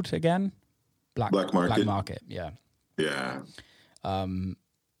called again? Black Market. Black Market, yeah. Yeah. Go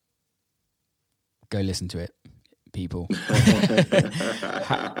listen to it, people.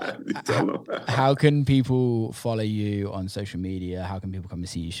 How can people follow you on social media? How can people come and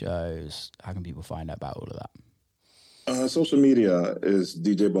see your shows? How can people find out about all of that? Social media is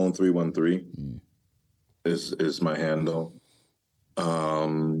DJ Bone 313 is my handle.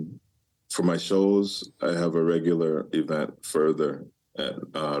 For my shows, I have a regular event further at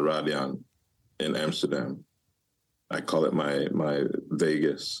Radian in Amsterdam. I call it my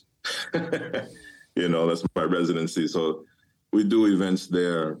Vegas. That's my residency. So we do events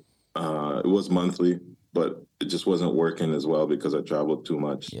there. It was monthly, but it just wasn't working as well because I traveled too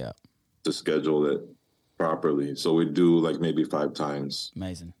much to schedule it properly. So we do like maybe 5 times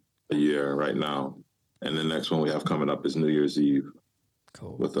a year right now. And the next one we have coming up is New Year's Eve.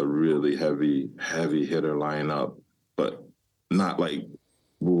 Cool. With a really heavy hitter lineup, but not like,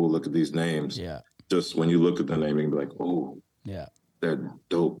 ooh, look at these names. Yeah. Just when you look at the name, you can be like, oh, yeah, they're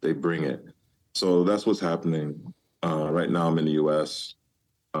dope. They bring it. So that's what's happening. Right now I'm in the U.S.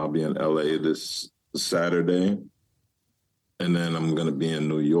 I'll be in L.A. this Saturday. And then I'm going to be in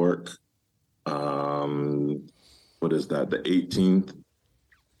New York. What is that? The 18th?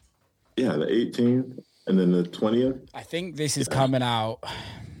 Yeah, the 18th. And then the 20th? I think this is coming out.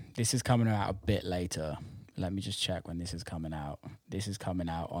 This is coming out a bit later. Let me just check when this is coming out. This is coming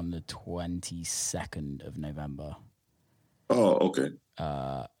out on the 22nd of November. Oh, okay.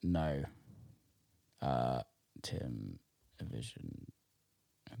 No. Tim Vision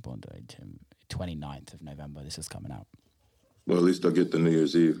Bondo Tim 29th of November. This is coming out. Well, at least I'll get the New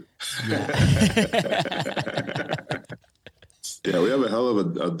Year's Eve. Yeah. Yeah, we have a hell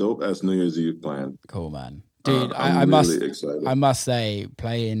of a dope-ass New Year's Eve plan. Cool, man. Dude, I'm really excited. I must say,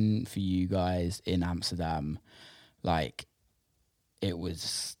 playing for you guys in Amsterdam, like, it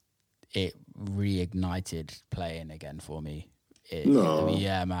reignited playing again for me.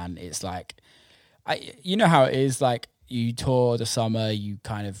 Yeah, man. It's like, you know how it is, like, you tour the summer, you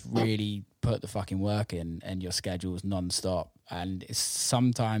kind of really put the fucking work in, and your schedule's non-stop. And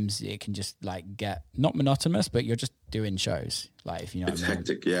sometimes it can just like get not monotonous, but you're just doing shows. Like, if you know what I mean. It's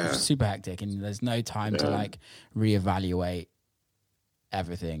hectic, yeah. It's super hectic, and there's no time to like reevaluate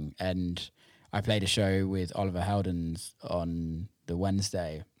everything. And I played a show with Oliver Heldens on the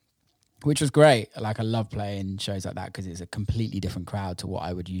Wednesday, which was great. Like, I love playing shows like that because it's a completely different crowd to what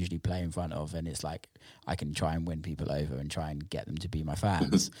I would usually play in front of. And it's like, I can try and win people over and try and get them to be my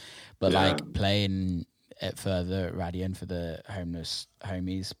fans. But like playing it further at Radian for the homeless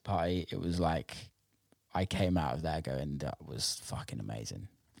homies party, it was like, I came out of there going, that was fucking amazing.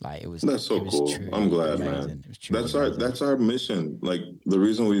 Like, it was. That's so cool. I'm glad, man. That's our mission. Like, the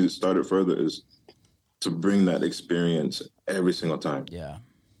reason we started further is to bring that experience every single time. Yeah.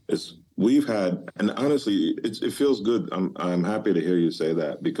 We've had, and honestly, it feels good. I'm happy to hear you say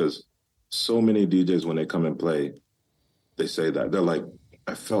that, because so many DJs, when they come and play, they say that. They're like,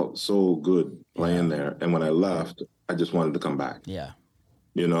 I felt so good playing there, and when I left, I just wanted to come back. Yeah.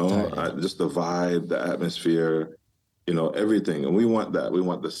 Totally. Just the vibe, the atmosphere, everything. And we want that. We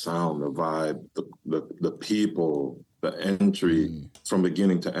want the sound, the vibe, the people, the entry from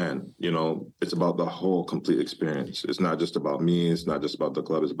beginning to end. It's about the whole complete experience. It's not just about me. It's not just about the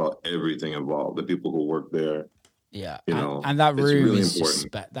club. It's about everything involved. The people who work there. Yeah. And that room really is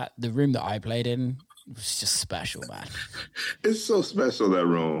important. Just the room that I played in was just special, man. It's so special, that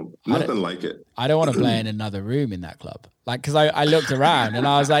room. Nothing like it. I don't want to play in another room in that club. Like, because I looked around and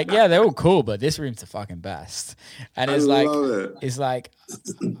I was like, yeah, they're all cool, but this room's the fucking best. And it's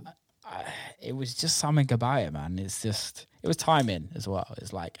it was just something about it, man. It was timing as well.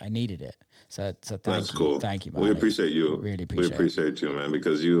 It's like, I needed it. So thank That's you. cool. Thank you, man. We appreciate you. Really We appreciate you, man,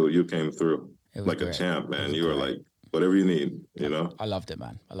 because you came through like great. a champ, man. You were great. like, whatever you need, you know? I loved it,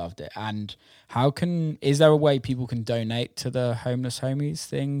 man. I loved it. And is there a way people can donate to the Homeless Homies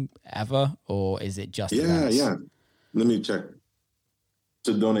thing ever? Or is it just events? Yeah. Let me check.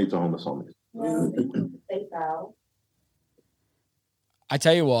 To donate to Homeless Homies. I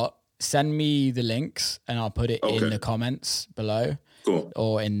tell you what, send me the links and I'll put it in the comments below. Cool.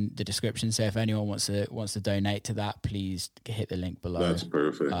 Or in the description. So if anyone wants to donate to that, please hit the link below. That's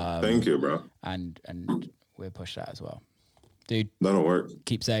perfect. Thank you, bro. And we'll push that as well. Dude. That'll work.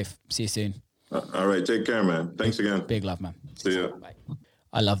 Keep safe. See you soon. All right. Take care, man. Thanks again. Big love, man. See ya. Bye.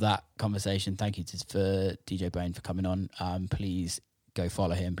 I love that conversation. Thank you for DJ Bone for coming on. Please go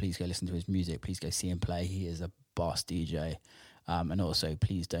follow him. Please go listen to his music. Please go see him play. He is a boss DJ. And also,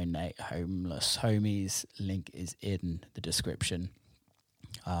 please donate Homeless Homies. Link is in the description.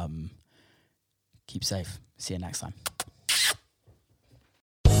 Keep safe. See you next time.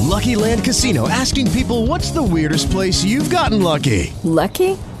 Lucky Land Casino, asking people, what's the weirdest place you've gotten lucky?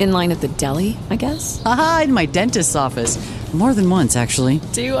 Lucky? In line at the deli, I guess? Aha, in my dentist's office. More than once, actually.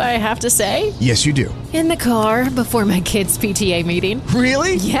 Do I have to say? Yes, you do. In the car before my kids' PTA meeting.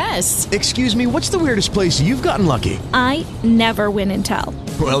 Really? Yes. Excuse me, what's the weirdest place you've gotten lucky? I never win and tell.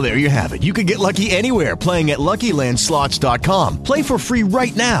 Well, there you have it. You can get lucky anywhere, playing at LuckyLandSlots.com. Play for free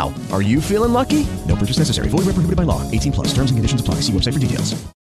right now. Are you feeling lucky? No purchase necessary. Void where prohibited by law. 18+. Terms and conditions apply. See website for details.